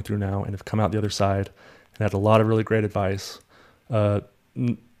we are going through now and have come out the other side and had a lot of really great advice. Not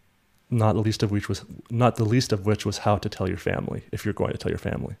the least of which was how to tell your family if you're going to tell your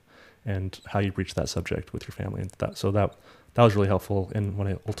family, and how you breach that subject with your family. And that was really helpful, and when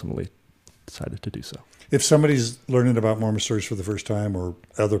I ultimately decided to do so. If somebody's learning about Mormon stories for the first time, or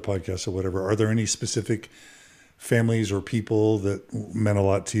other podcasts or whatever, are there any specific families or people that meant a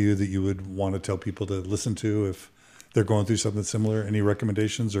lot to you that you would want to tell people to listen to if they're going through something similar? Any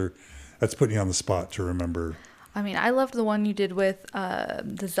recommendations, or that's putting you on the spot to remember? I mean, I loved the one you did with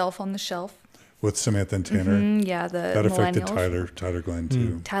the Zelf on the Shelf. With Samantha and Tanner. That affected Tyler Glenn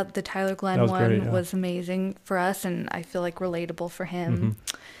too. The Tyler Glenn one great, was amazing for us, and I feel like relatable for him.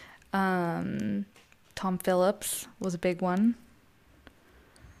 Tom Phillips was a big one.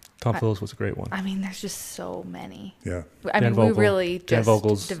 Tom Phillips was a great one. I mean, there's just so many. Yeah. We really Dan just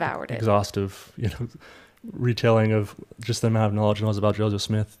Vogel's devoured it. Exhaustive, retelling of just the amount of knowledge he knows about Joseph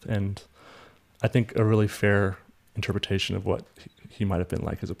Smith, and I think a really fair interpretation of what he might have been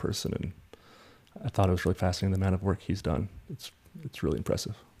like as a person. And I thought it was really fascinating, the amount of work he's done. It's really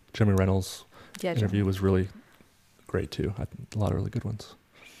impressive. Jeremy Reynolds' interview was really great too. A lot of really good ones.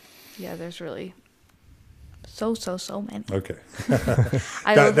 Yeah, there's really so many. Okay.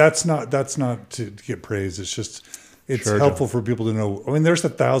 That's not to get praise. It's just helpful for people to know. I mean, there's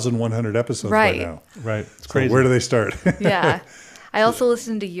 1,100 episodes by now. Right. It's crazy. So where do they start? Yeah. I also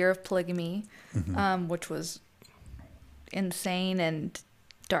listened to Year of Polygamy, which was insane and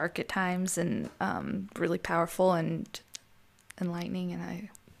dark at times, and really powerful and enlightening. And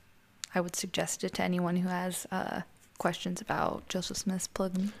I would suggest it to anyone who has questions about Joseph Smith's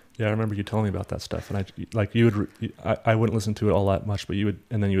polygamy. Yeah, I remember you telling me about that stuff, and I wouldn't listen to it all that much, but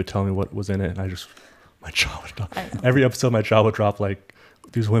then you would tell me what was in it, and my jaw would drop. Every episode, my jaw would drop. Like,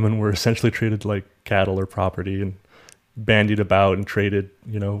 these women were essentially treated like cattle or property, and bandied about and traded,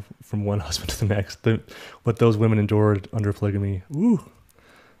 from one husband to the next. What those women endured under polygamy,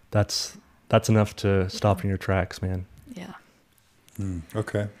 that's enough to stop in your tracks, man. Yeah.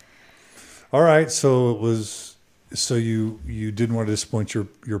 Okay. All right. So you didn't want to disappoint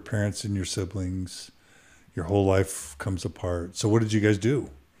your parents and your siblings. Your whole life comes apart. So what did you guys do?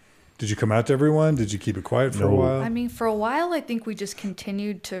 Did you come out to everyone? Did you keep it quiet for a while? I mean, for a while, I think we just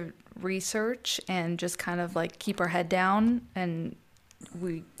continued to research and just kind of like keep our head down, and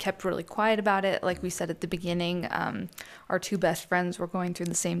we kept really quiet about it. Like we said at the beginning, our two best friends were going through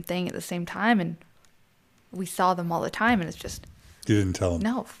the same thing at the same time, and we saw them all the time, and it's just... You didn't tell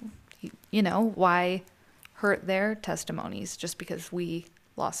them? No. Why hurt their testimonies just because we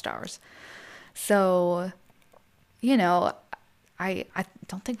lost ours? So, I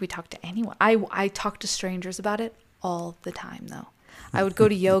don't think we talked to anyone. I talked to strangers about it all the time, though. I would go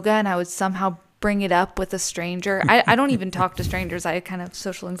to yoga and I would somehow bring it up with a stranger. I don't even talk to strangers. I kind of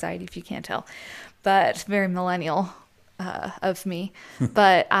social anxiety, if you can't tell, but very millennial of me.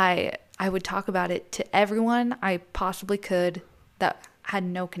 But I would talk about it to everyone I possibly could that had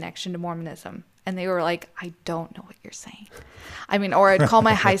no connection to Mormonism. And they were like, I don't know what you're saying. I mean, or I'd call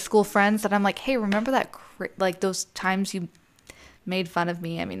my high school friends and I'm like, hey, remember that, those times you made fun of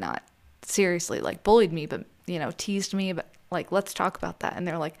me? I mean, not seriously, like bullied me, but, teased me, but like, let's talk about that. And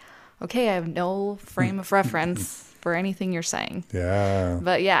they're like, okay, I have no frame of reference for anything you're saying. Yeah.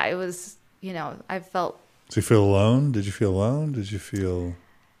 But yeah, it was I felt. Did you feel alone? Did you feel alone? Did you feel?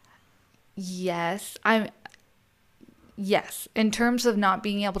 Yes, yes. In terms of not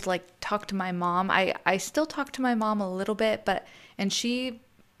being able to like talk to my mom, I still talk to my mom a little bit, and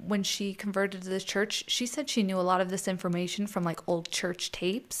when she converted to this church, she said she knew a lot of this information from like old church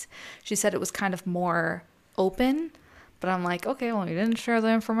tapes. She said it was kind of more open, but I'm like, okay, well, you didn't share the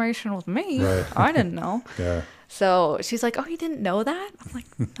information with me. Right. I didn't know. Yeah. So she's like, oh, you didn't know that? I'm like,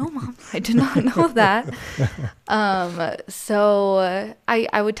 no, Mom, I did not know that. So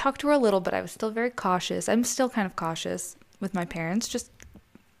I would talk to her a little, but I was still very cautious. I'm still kind of cautious with my parents, just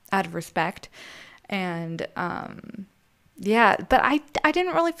out of respect. And yeah, but I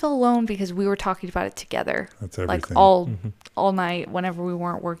didn't really feel alone because we were talking about it together. That's everything. Like all night whenever we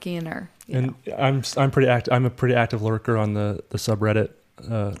weren't working or. I'm pretty active. I'm a pretty active lurker on the subreddit.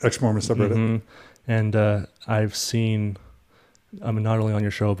 Ex-Mormon subreddit. Mm-hmm. And I've seen, not only on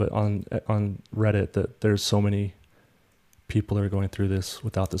your show, but on Reddit, that there's so many people that are going through this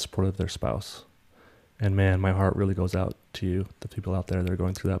without the support of their spouse. And man, my heart really goes out to you, the people out there that are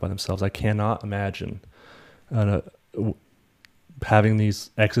going through that by themselves. I cannot imagine having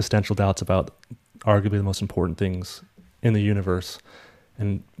these existential doubts about arguably the most important things in the universe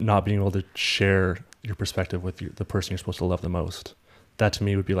and not being able to share your perspective with the person you're supposed to love the most. That to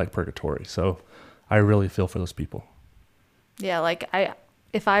me would be like purgatory. So I really feel for those people. Yeah, like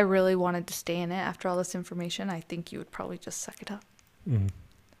if I really wanted to stay in it after all this information, I think you would probably just suck it up. Mm-hmm.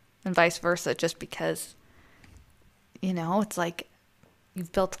 And vice versa, just because, it's like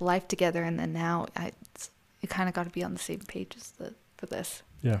you've built a life together and then now you kind of got to be on the same page for this.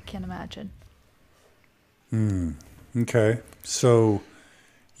 Yeah. I can't imagine. Okay. So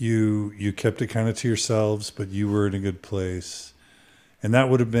you kept it kind of to yourselves, but you were in a good place. And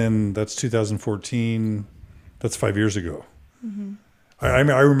that's 2014. That's 5 years ago. Mm-hmm. I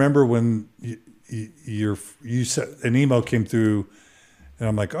remember when you said an email came through and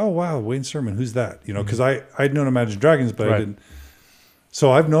I'm like, oh, wow, Wayne Sermon, who's that? Because I'd known Imagine Dragons, but right. I didn't.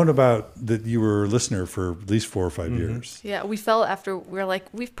 So I've known about that you were a listener for at least 4 or 5 years. Yeah, we felt after we were like,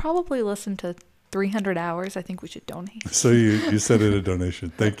 we've probably listened to 300 hours. I think we should donate. So you sent in a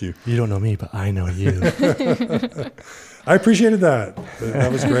donation. Thank you. You don't know me, but I know you. I appreciated that.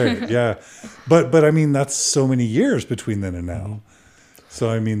 That was great. Yeah. But I mean, that's so many years between then and now. Mm-hmm. So,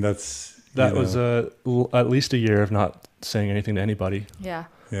 I mean, that was at least a year of not saying anything to anybody. Yeah.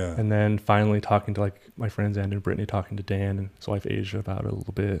 Yeah. And then finally talking to like my friends Andy and Brittany, talking to Dan and his wife Asia about it a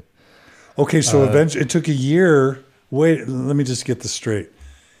little bit. Okay. So eventually it took a year. Wait, let me just get this straight.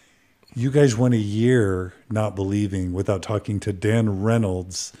 You guys went a year not believing without talking to Dan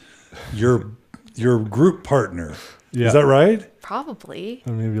Reynolds, your group partner. Yeah. Is that right? Probably.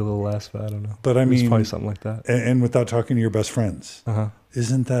 Or maybe a little less, but I don't know. But I mean, it's probably something like that. And without talking to your best friends. Uh-huh.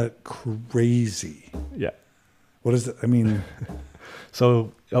 Isn't that crazy? Yeah. What is it? I mean.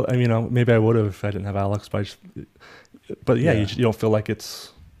 So, I mean, maybe I would have if I didn't have Alex, but yeah. You don't feel like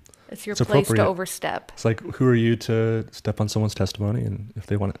it's your place to overstep. It's like, who are you to step on someone's testimony? And if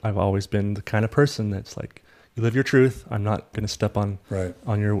they want, I've always been the kind of person that's like, you live your truth. I'm not going to step on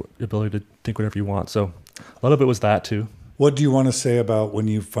your ability to think whatever you want. So a lot of it was that too. What do you want to say about when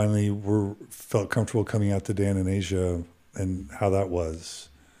you finally felt comfortable coming out to Dan in Asia and how that was?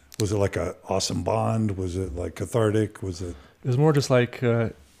 Was it like an awesome bond? Was it like cathartic? Was it? It was more just like,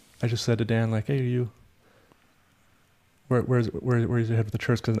 I just said to Dan, like, hey, are you, where's your head with the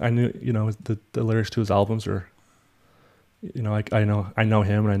church? Because I knew, the lyrics to his albums are, I know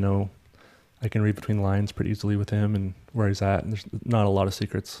him, and I know I can read between the lines pretty easily with him and where he's at, and there's not a lot of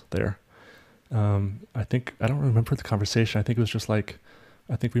secrets there. I don't remember the conversation. I think it was just like,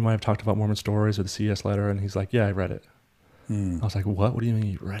 I think we might have talked about Mormon stories or the CS letter, and he's like, yeah, I read it. I was like, what? What do you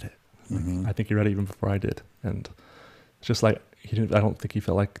mean you read it? Like, I think he read it even before I did. And it's just like, I don't think he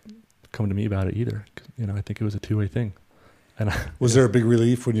felt like coming to me about it either. I think it was a two-way thing. And was there a big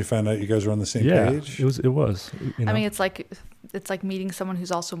relief when you found out you guys were on the same page? Yeah, it was. I mean, it's like meeting someone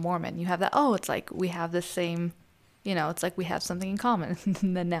who's also Mormon. You have that, it's like we have the same, it's like we have something in common.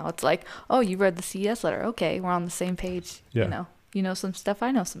 And then now it's like, oh, you read the CS letter. Okay, we're on the same page. Yeah. You know some stuff,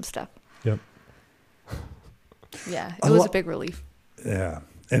 I know some stuff. Yep. Yeah, it was a big relief. Yeah.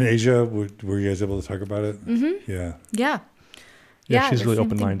 In Asia, were you guys able to talk about it? Mm-hmm. Yeah. Yeah. Yeah, she's really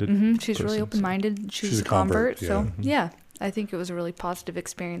open-minded. Mm-hmm. She's really open-minded. She's a convert. Yeah. So, yeah, I think it was a really positive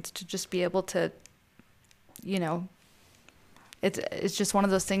experience to just be able to, it's just one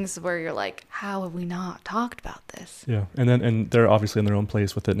of those things where you're like, how have we not talked about this? Yeah. And they're obviously in their own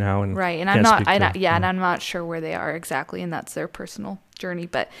place with it now. And right. And I'm not sure where they are exactly. And that's their personal journey,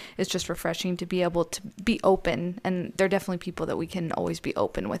 but it's just refreshing to be able to be open. And there are definitely people that we can always be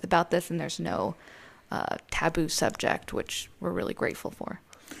open with about this, and there's no taboo subject, which we're really grateful for.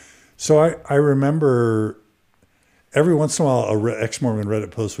 So I remember every once in a while a ex-Mormon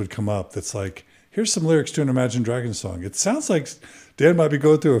Reddit post would come up that's like, here's some lyrics to an Imagine Dragons song. It sounds like Dan might be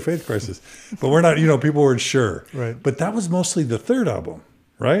going through a faith crisis, but we're not, people weren't sure. Right. But that was mostly the third album,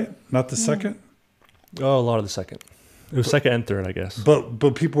 right? Not the second? Oh, a lot of the second. It was second and third, I guess. But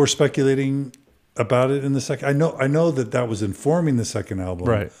people were speculating about it in the second. I know that was informing the second album.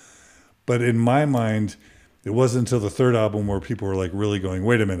 Right. But in my mind, it wasn't until the third album where people were like really going,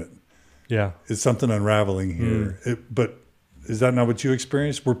 wait a minute. Yeah. Is something unraveling here? But is that not what you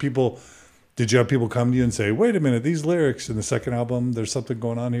experienced? Did you have people come to you and say, wait a minute, these lyrics in the second album, there's something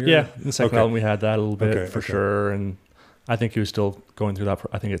going on here? Yeah, in the second album we had that a little bit for okay. sure. And I think he was still going through that.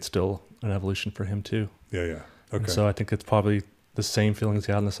 I think it's still an evolution for him too. Yeah. Okay. And so I think it's probably the same feelings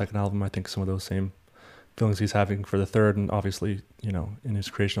he had in the second album. I think some of those same feelings he's having for the third, and obviously, in his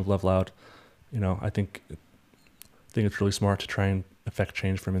creation of Love Loud, I think it's really smart to try and affect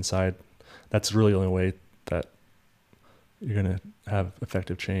change from inside. That's really the only way that you're going to have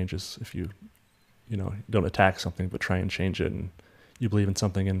effective change, is if you don't attack something, but try and change it, and you believe in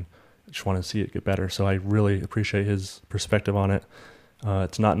something and just want to see it get better. So I really appreciate his perspective on it.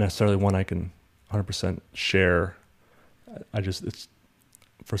 It's not necessarily one I can 100% share. It's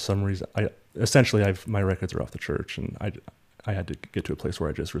for some reason, my records are off the church, and I had to get to a place where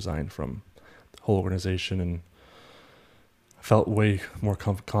I just resigned from the whole organization, and I felt way more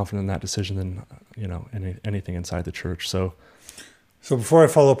confident in that decision than anything inside the church. So before I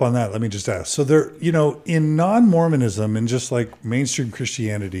follow up on that, let me just ask. So there, in non-Mormonism and just like mainstream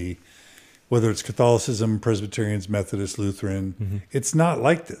Christianity, whether it's Catholicism, Presbyterians, Methodist, Lutheran, it's not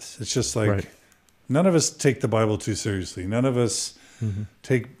like this. It's just like none of us take the Bible too seriously. None of us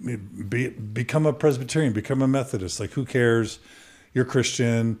become a Presbyterian, become a Methodist. Like, who cares? You're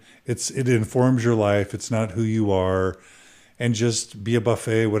Christian. It informs your life. It's not who you are. And just be a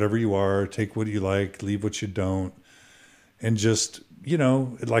buffet, whatever you are. Take what you like, leave what you don't. And just,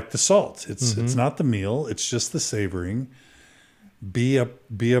 like the salt. It's not the meal. It's just the savoring. Be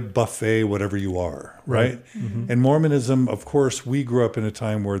a buffet, whatever you are, right? Mm-hmm. And Mormonism, of course, we grew up in a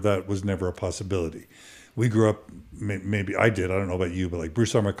time where that was never a possibility. We grew up, maybe I did, I don't know about you, but like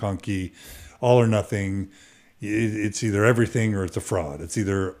Bruce R. McConkie, all or nothing. It's either everything or it's a fraud. It's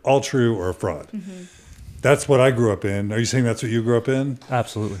either all true or a fraud. Mm-hmm. That's what I grew up in. Are you saying that's what you grew up in?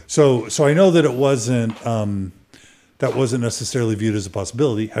 Absolutely. So I know that it wasn't, that wasn't necessarily viewed as a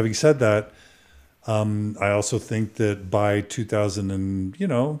possibility. Having said that, I also think that by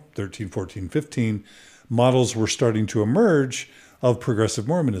 2013, 14, 15, models were starting to emerge of progressive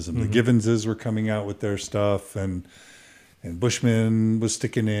Mormonism. The Givenses were coming out with their stuff, and Bushman was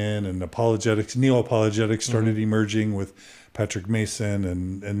sticking in, and neo-apologetics started emerging with Patrick Mason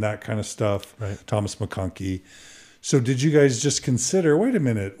and that kind of stuff, right. Thomas McConkie. So did you guys just consider, wait a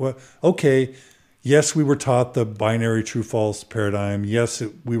minute, okay, yes, we were taught the binary true-false paradigm. Yes,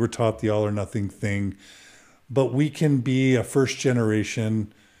 we were taught the all-or-nothing thing. But we can be a first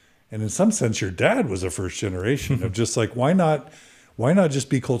generation, and in some sense, your dad was a first generation of just like, why not just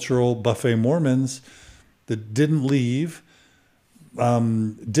be cultural buffet Mormons that didn't leave,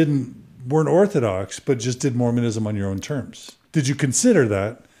 weren't Orthodox, but just did Mormonism on your own terms? Did you consider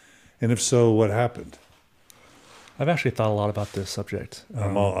that? And if so, what happened? I've actually thought a lot about this subject.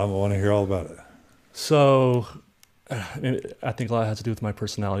 I want to hear all about it. So I think a lot has to do with my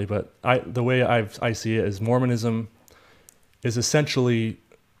personality, but the way I see it is Mormonism is essentially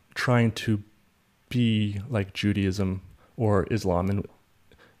trying to be like Judaism or Islam. And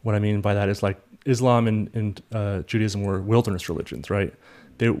what I mean by that is like Islam and Judaism were wilderness religions, right?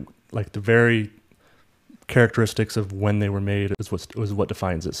 They like the very characteristics of when they were made is what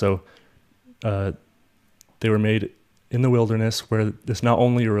defines it. So they were made in the wilderness, where it's not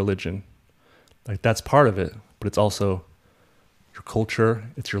only a religion, like that's part of it, but it's also your culture,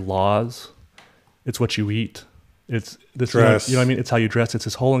 it's your laws, it's what you eat, it's this dress. You know what I mean? It's how you dress. It's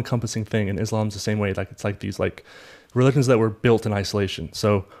this whole encompassing thing. And Islam's the same way. Like it's like these like religions that were built in isolation.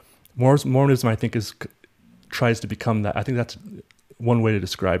 So Mormonism, I think, tries to become that. I think that's one way to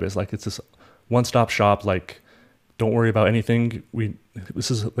describe it. Is like it's this one-stop shop. Like, don't worry about anything.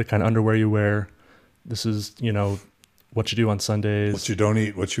 This is the kind of underwear you wear. This is, what you do on Sundays. What you don't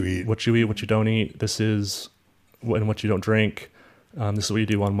eat, what you eat. What you eat, what you don't eat. This is what you don't drink. This is what you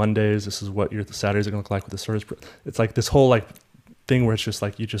do on Mondays. This is what your Saturdays are going to look like with the service. It's like this whole like thing where it's just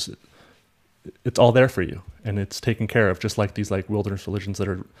like it's all there for you, and it's taken care of, just like these like wilderness religions that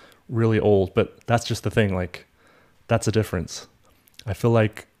are really old. But that's just the thing. Like, that's the difference. I feel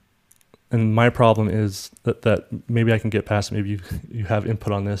like, and my problem is that maybe I can get past, maybe you have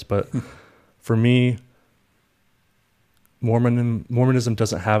input on this, but for me, Mormonism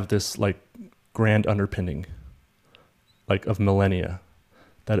doesn't have this like grand underpinning, like of millennia,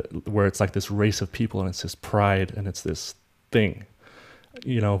 where it's like this race of people and it's this pride and it's this thing.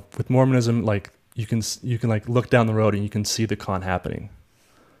 With Mormonism, like you can like look down the road and you can see the con happening.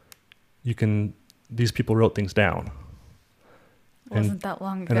 These people wrote things down. Wasn't that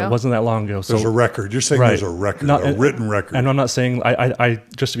long ago. And it wasn't that long ago. So there's a record. You're saying right. There's a record, a written record. And I'm not saying, I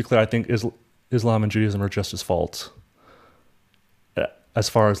just to be clear, I think Islam and Judaism are just as false as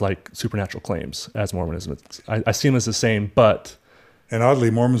far as like supernatural claims as Mormonism. I see them as the same, but... And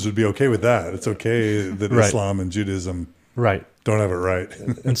oddly, Mormons would be okay with that. It's okay that right. Islam and Judaism right. don't have it right.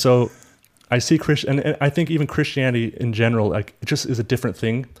 And so I see and I think even Christianity in general, like it just is a different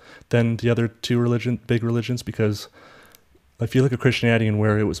thing than the other two big religions, because if you look at Christianity and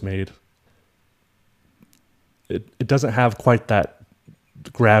where it was made, it doesn't have quite that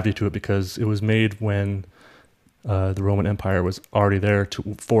gravity to it, because it was made when the Roman Empire was already there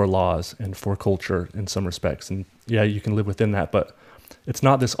for laws and for culture in some respects. And yeah, you can live within that, but it's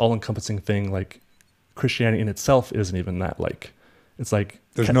not this all-encompassing thing. Like Christianity in itself isn't even that. Like it's like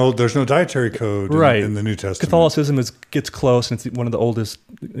there's no dietary code right. in the New Testament. Catholicism gets close, and it's one of the oldest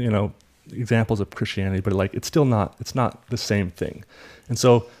examples of Christianity, but like it's not the same thing. And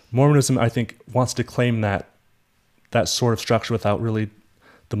so Mormonism, I think, wants to claim that sort of structure without really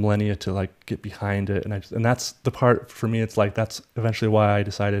the millennia to like get behind it. And that's the part for me. It's like, that's eventually why I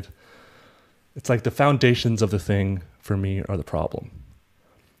decided it's like the foundations of the thing for me are the problem.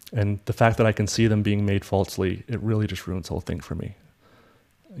 And the fact that I can see them being made falsely, it really just ruins the whole thing for me.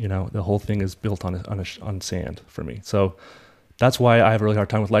 The whole thing is built on sand for me. So that's why I have a really hard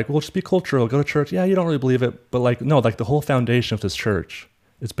time with like, well, just be cultural, go to church. Yeah, you don't really believe it, but like, no, like the whole foundation of this church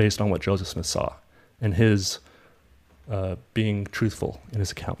is based on what Joseph Smith saw and his being truthful in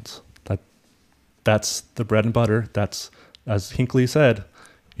his accounts. That's the bread and butter. That's, as Hinckley said,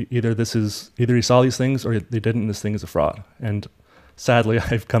 either he saw these things or they didn't, and this thing is a fraud. And sadly,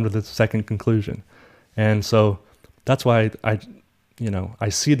 I've come to the second conclusion. And so that's why I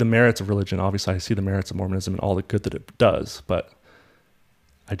see the merits of religion. Obviously, I see the merits of Mormonism and all the good that it does, but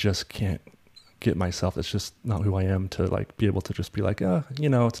I just can't get myself. It's just not who I am to like be able to just be like,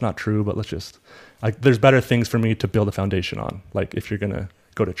 it's not true, but let's just there's better things for me to build a foundation on. Like if you're gonna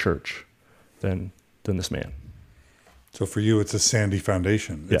go to church, than this man. So for you, it's a sandy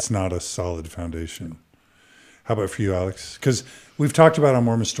foundation. Yeah. It's not a solid foundation. How about for you, Alex? Because we've talked about on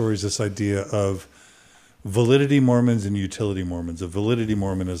Mormon Stories this idea of validity Mormons and utility Mormons. A validity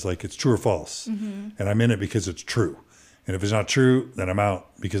Mormon is like it's true or false, and I'm in it because it's true. And if it's not true, then I'm out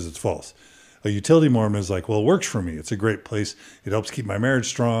because it's false. A utility Mormon is like, well, it works for me. It's a great place. It helps keep my marriage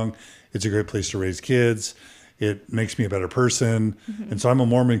strong. It's a great place to raise kids. It makes me a better person. And so I'm a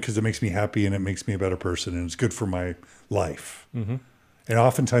Mormon because it makes me happy and it makes me a better person and it's good for my life. And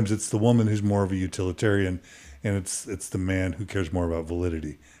oftentimes it's the woman who's more of a utilitarian and it's the man who cares more about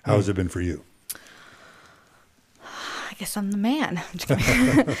validity. How has it been for you? I guess I'm the man.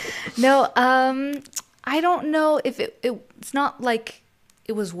 No, I don't know if it's not like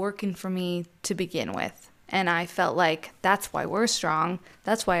it was working for me to begin with. And I felt like that's why we're strong.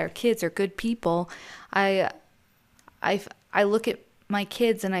 That's why our kids are good people. I look at my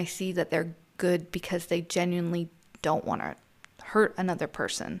kids and I see that they're good because they genuinely don't want to hurt another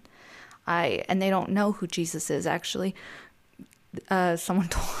person. And they don't know who Jesus is, actually. Someone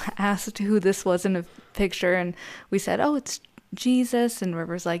asked who this was in a picture, and we said, oh, it's Jesus. And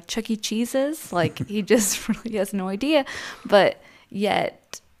River's like, Chuck E. Cheese's? Like, he just really has no idea. But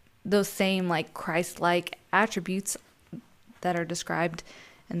yet, those same, like, Christ-like attributes that are described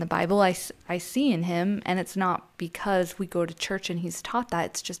in the Bible, I see in him. And it's not because we go to church and he's taught that.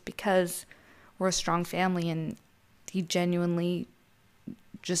 It's just because we're a strong family and he genuinely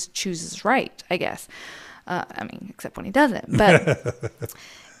just chooses right, I guess. I mean, except when he doesn't. But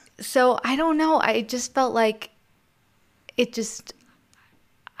so I don't know. I just felt like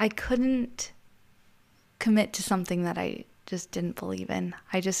I couldn't commit to something that I just didn't believe in.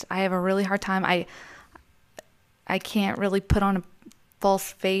 I have a really hard time. I can't really put on a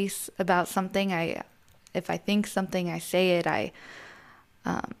false face about something. If I think something, I say it.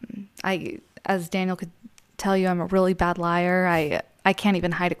 As Daniel could tell you, I'm a really bad liar. I can't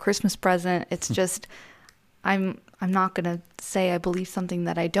even hide a Christmas present. It's just, I'm not going to say I believe something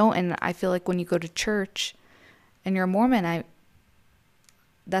that I don't. And I feel like when you go to church and you're a Mormon,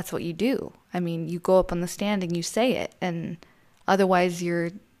 that's what you do. I mean, you go up on the stand and you say it. And otherwise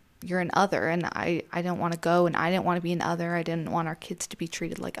you're you're an other, and I didn't want to go, and I didn't want to be an other. I didn't want our kids to be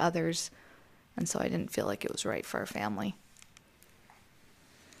treated like others, and so I didn't feel like it was right for our family.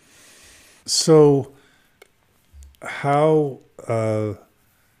 So how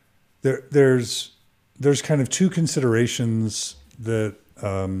there's kind of two considerations that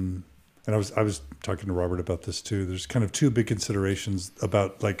and I was talking to Robert about this too. There's kind of two big considerations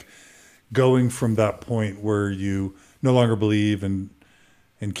about like going from that point where you no longer believe and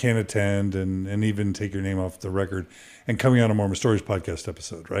can't attend and even take your name off the record and coming on a Mormon Stories podcast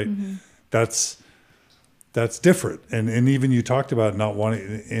episode, right? Mm-hmm. That's different. And even you talked about not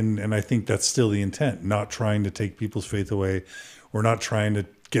wanting, and I think that's still the intent, not trying to take people's faith away. We're not trying to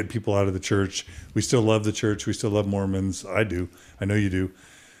get people out of the church. We still love the church. We still love Mormons. I do. I know you do.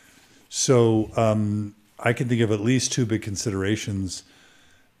 So I can think of at least two big considerations,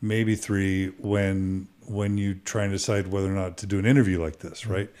 maybe three, when you try and decide whether or not to do an interview like this,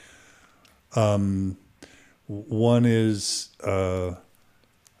 right? One is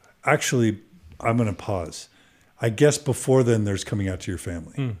actually, I'm going to pause. I guess before then, there's coming out to your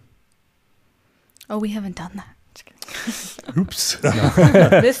family. Oh, we haven't done that. Just kidding. Oops.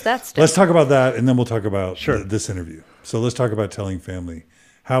 Missed that step. Let's talk about that, and then we'll talk about Sure. this interview. So let's talk about telling family.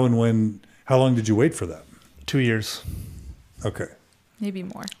 How and when, how long did you wait for that? 2 years. Okay. Maybe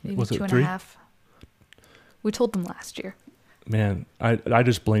more. Maybe Was it 2.5. 3? We told them last year. Man, I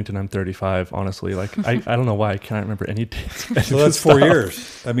just blinked and I'm 35, honestly. Like, I don't know why I can't remember any dates. So that's 4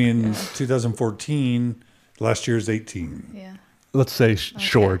 years. I mean, 2014, last year's 18. Yeah. Let's say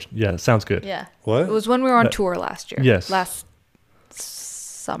short. Yeah, sounds good. Yeah. What? It was when we were on tour last year. Yes. Last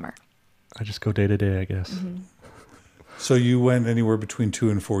summer. I just go day to day, I guess. Mm-hmm. So you went anywhere between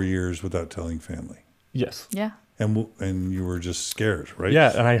 2 and 4 years without telling family. Yes. Yeah. And you were just scared, right?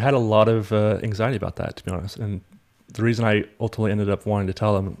 Yeah, and I had a lot of anxiety about that, to be honest. And the reason I ultimately ended up wanting to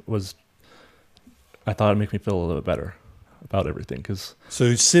tell them was I thought it'd make me feel a little bit better about everything.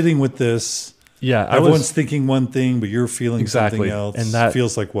 So sitting with this, yeah, everyone's thinking one thing, but you're feeling exactly something else. And that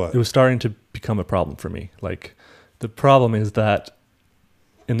feels like what? It was starting to become a problem for me. Like, the problem is that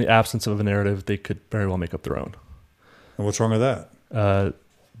in the absence of a narrative, they could very well make up their own. And what's wrong with that?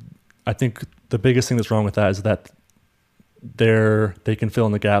 I think the biggest thing that's wrong with that is that they can fill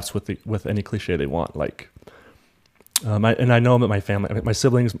in the gaps with any cliche they want. Like, and I know that my family, my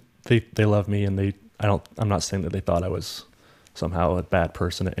siblings, they love me, and I'm not saying that they thought I was somehow a bad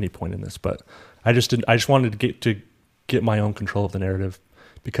person at any point in this, but I just wanted to get my own control of the narrative,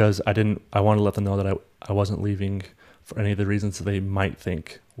 because I wanted to let them know that I wasn't leaving for any of the reasons that they might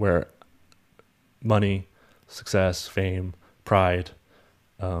think, where money, success, fame, pride,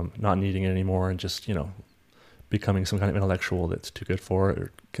 not needing it anymore, and just, becoming some kind of intellectual that's too good for it,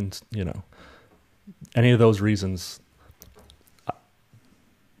 or any of those reasons.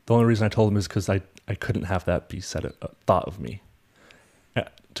 The only reason I told them is because I couldn't have that be thought of me.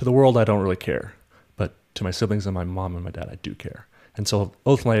 To the world, I don't really care, but to my siblings and my mom and my dad, I do care. And so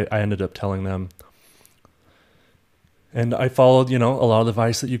ultimately, I ended up telling them, and I followed, a lot of the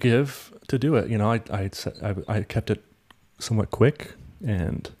advice that you give to do it. I kept it somewhat quick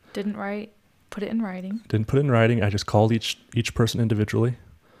and Didn't put it in writing. I just called each person individually,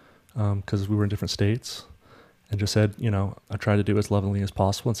 because we were in different states, and just said, I try to do as lovingly as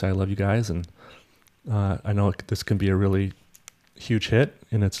possible and say, I love you guys. And I know this can be a really huge hit,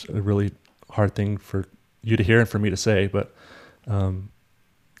 and it's a really hard thing for you to hear and for me to say, but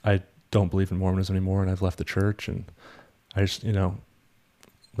I don't believe in Mormonism anymore, and I've left the church, and I just,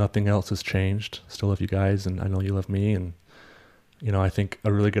 nothing else has changed. Still love you guys, and I know you love me. And, I think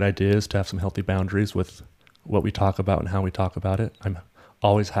a really good idea is to have some healthy boundaries with what we talk about and how we talk about it. I'm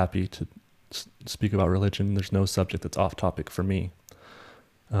always happy to speak about religion. There's no subject that's off topic for me.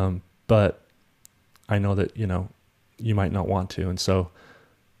 But I know that, you might not want to. And so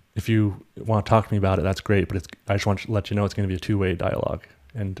if you want to talk to me about it, that's great. But I just want to let you know it's going to be a two-way dialogue.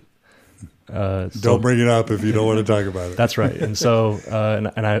 And don't bring it up if you don't want to talk about it. That's right. And so,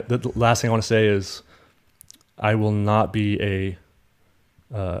 the last thing I want to say is, I will not be a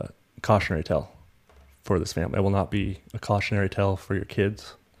cautionary tale for this family. I will not be a cautionary tale for your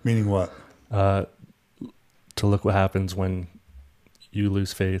kids. Meaning what? To look what happens when you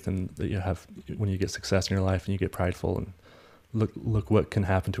lose faith, and that when you get success in your life and you get prideful, and look what can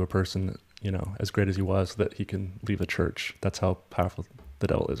happen to a person, as great as he was, that he can leave the church. That's how powerful the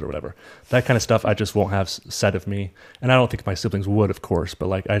devil is, or whatever. That kind of stuff I just won't have said of me. And I don't think my siblings would, of course, but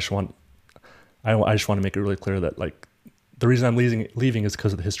like, I just want to make it really clear that, like, the reason I'm leaving is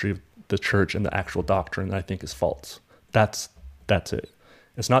because of the history of the church and the actual doctrine that I think is false. That's it.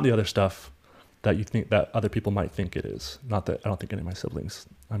 It's not the other stuff. that you think that other people might think it is. Not that I don't think any of my siblings.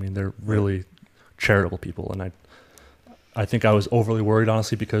 I mean, they're really charitable people, and I think I was overly worried,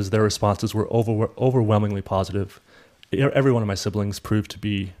 honestly, because their responses were overwhelmingly positive. Every one of my siblings proved to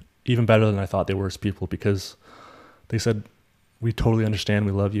be even better than I thought they were as people, because they said, we totally understand,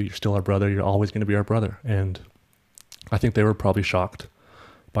 we love you, you're still our brother, you're always going to be our brother. And I think they were probably shocked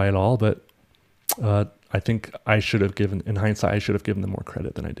by it all, but I think I should have given, in hindsight, I should have given them more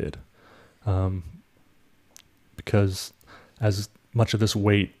credit than I did. Because as much of this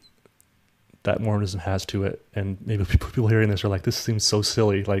weight that Mormonism has to it, and maybe people hearing this are like, this seems so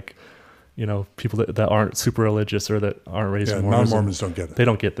silly, like, you know, people that aren't super religious or that aren't raised in Mormonism, non-Mormons don't get it. They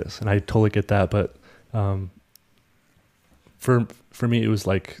don't get this, and I totally get that, but for me, it was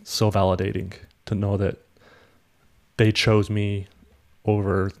like so validating to know that they chose me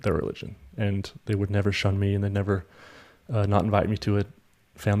over their religion, and they would never shun me, and they never not invite me to a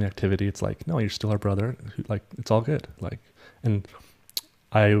family activity. It's like, no, you're still our brother. Like, it's all good. Like, and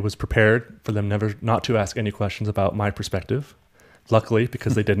I was prepared for them not to ask any questions about my perspective. Luckily,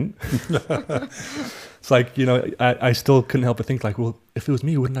 because they didn't. It's like, you know, I still couldn't help but think like, well, if it was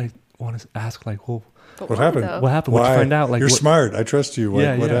me, wouldn't I want to ask like, well, what happened? Though? What happened? Why? What'd you find out? Like, you're smart. I trust you.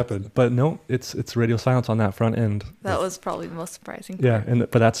 What happened? But no, it's radio silence on that front end. That was probably the most surprising part. Yeah,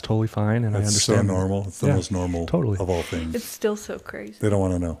 but that's totally fine, and I understand. So normal. It's the most normal of all things. It's still so crazy. They don't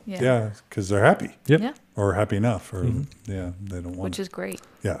want to know. Yeah, because they're happy. Yep. Yeah. Or happy enough, or they don't want. Which is great.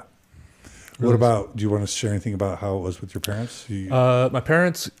 Yeah. What about? Do you want to share anything about how it was with your parents? My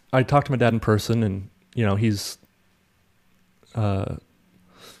parents. I talked to my dad in person, and you know, he's.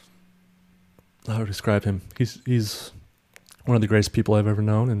 How to describe him? He's one of the greatest people I've ever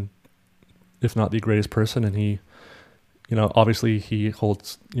known, and if not the greatest person. And he, you know, obviously he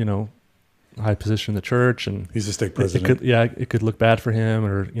holds, you know, a high position in the church, and he's a stake president. It could look bad for him,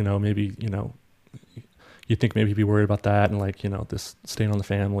 or you know, maybe, you know, you think maybe he'd be worried about that, and like, you know, this stain on the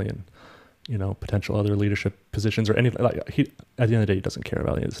family, and you know, potential other leadership positions or anything. Like, he, at the end of the day, he doesn't care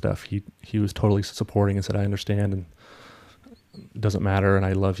about any of this stuff. He was totally supporting and said, I understand, and it doesn't matter, and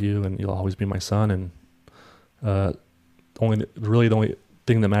I love you, and you'll always be my son. And the only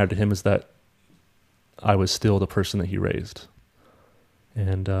thing that mattered to him is that I was still the person that he raised.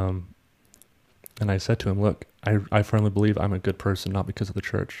 And I said to him, look, I firmly believe I'm a good person, not because of the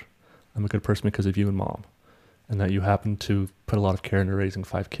church. I'm a good person because of you and Mom, and that you happen to put a lot of care into raising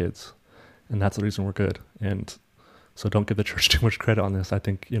 5 kids, and that's the reason we're good. And so don't give the church too much credit on this. I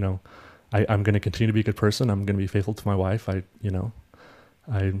think, you know, I'm going to continue to be a good person. I'm going to be faithful to my wife. I'm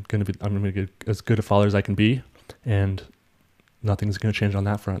going to be as good a father as I can be, and nothing's going to change on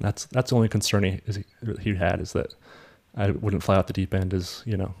that front. That's the only concern he had, is that I wouldn't fly off the deep end, as,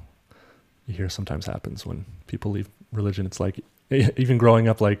 you know, you hear sometimes happens when people leave religion. It's like, even growing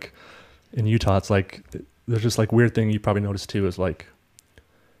up, like in Utah, it's like, there's just like weird thing you probably noticed too, is like,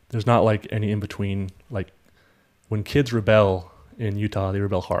 there's not like any in between. Like when kids rebel in Utah, they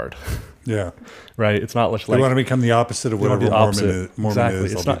rebel hard. Yeah. Right. It's not like they want to become the opposite of whatever Mormon exactly.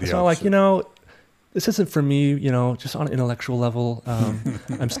 is. It's not like, you know, this isn't for me, you know, just on an intellectual level.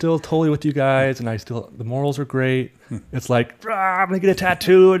 I'm still totally with you guys, and the morals are great. It's like, I'm going to get a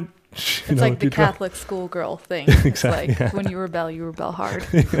tattoo. And, it's like the Catholic schoolgirl thing. Exactly. It's like, when you rebel hard.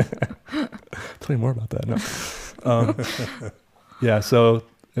 Tell me more about that. No. So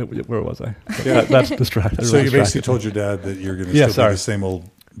where was I? Yeah. That's distracting. So you basically told your dad that you're going to still be the same old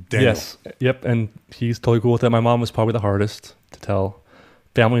Daniel. Yes. Yep. And he's totally cool with it. My mom was probably the hardest to tell.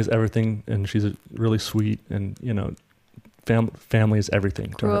 Family is everything, and she's really sweet, and, you know, family is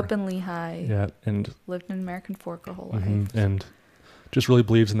everything to her. Grew up in Lehigh. Yeah. And lived in American Fork her whole life. And just really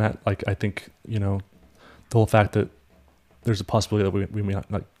believes in that. Like, I think, you know, the whole fact that there's a possibility that we may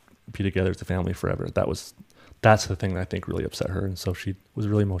not be together as a family forever. That's the thing that I think really upset her. And so she was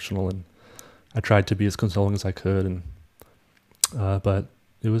really emotional, and I tried to be as consoling as I could. And, but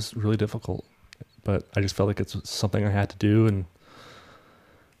it was really difficult, but I just felt like it's something I had to do. And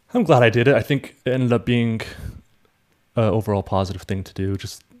I'm glad I did it. I think it ended up being an overall positive thing to do.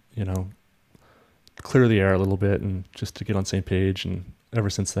 Just, you know, clear the air a little bit, and just to get on the same page. And ever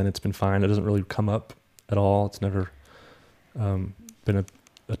since then, it's been fine. It doesn't really come up at all. It's never been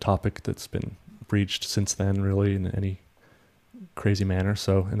a topic that's been breached since then, really, in any crazy manner.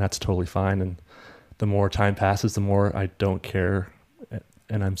 So, and that's totally fine. And the more time passes, the more I don't care.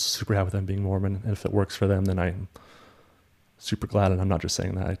 And I'm super happy with them being Mormon. And if it works for them, then I'm super glad. And I'm not just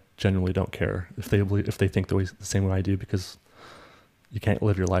saying that. I genuinely don't care if they think the same way I do, because you can't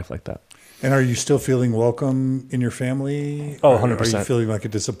live your life like that. And are you still feeling welcome in your family? Oh, 100%. Are you feeling like a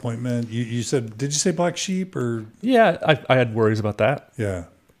disappointment? You said, did you say black sheep or? Yeah, I had worries about that. Yeah.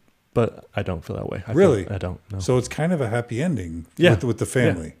 but I don't feel that way. Really? I don't know. So it's kind of a happy ending Yeah. with the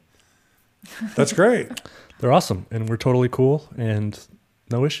family. Yeah. That's great. They're awesome, and we're totally cool, and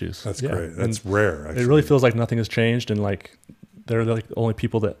no issues. That's Yeah. great. That's And rare, actually. it really feels like nothing has changed, and like they're like the only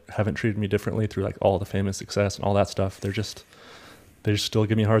people that haven't treated me differently through like all the fame and success and all that stuff. They just still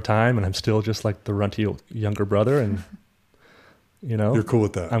give me a hard time, and I'm still just like the runty younger brother, and you know, You're cool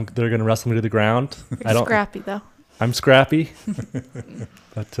with that. they're gonna wrestle me to the ground. Scrappy though. I'm scrappy,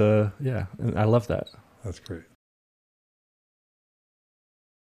 but yeah, and I love that. That's great.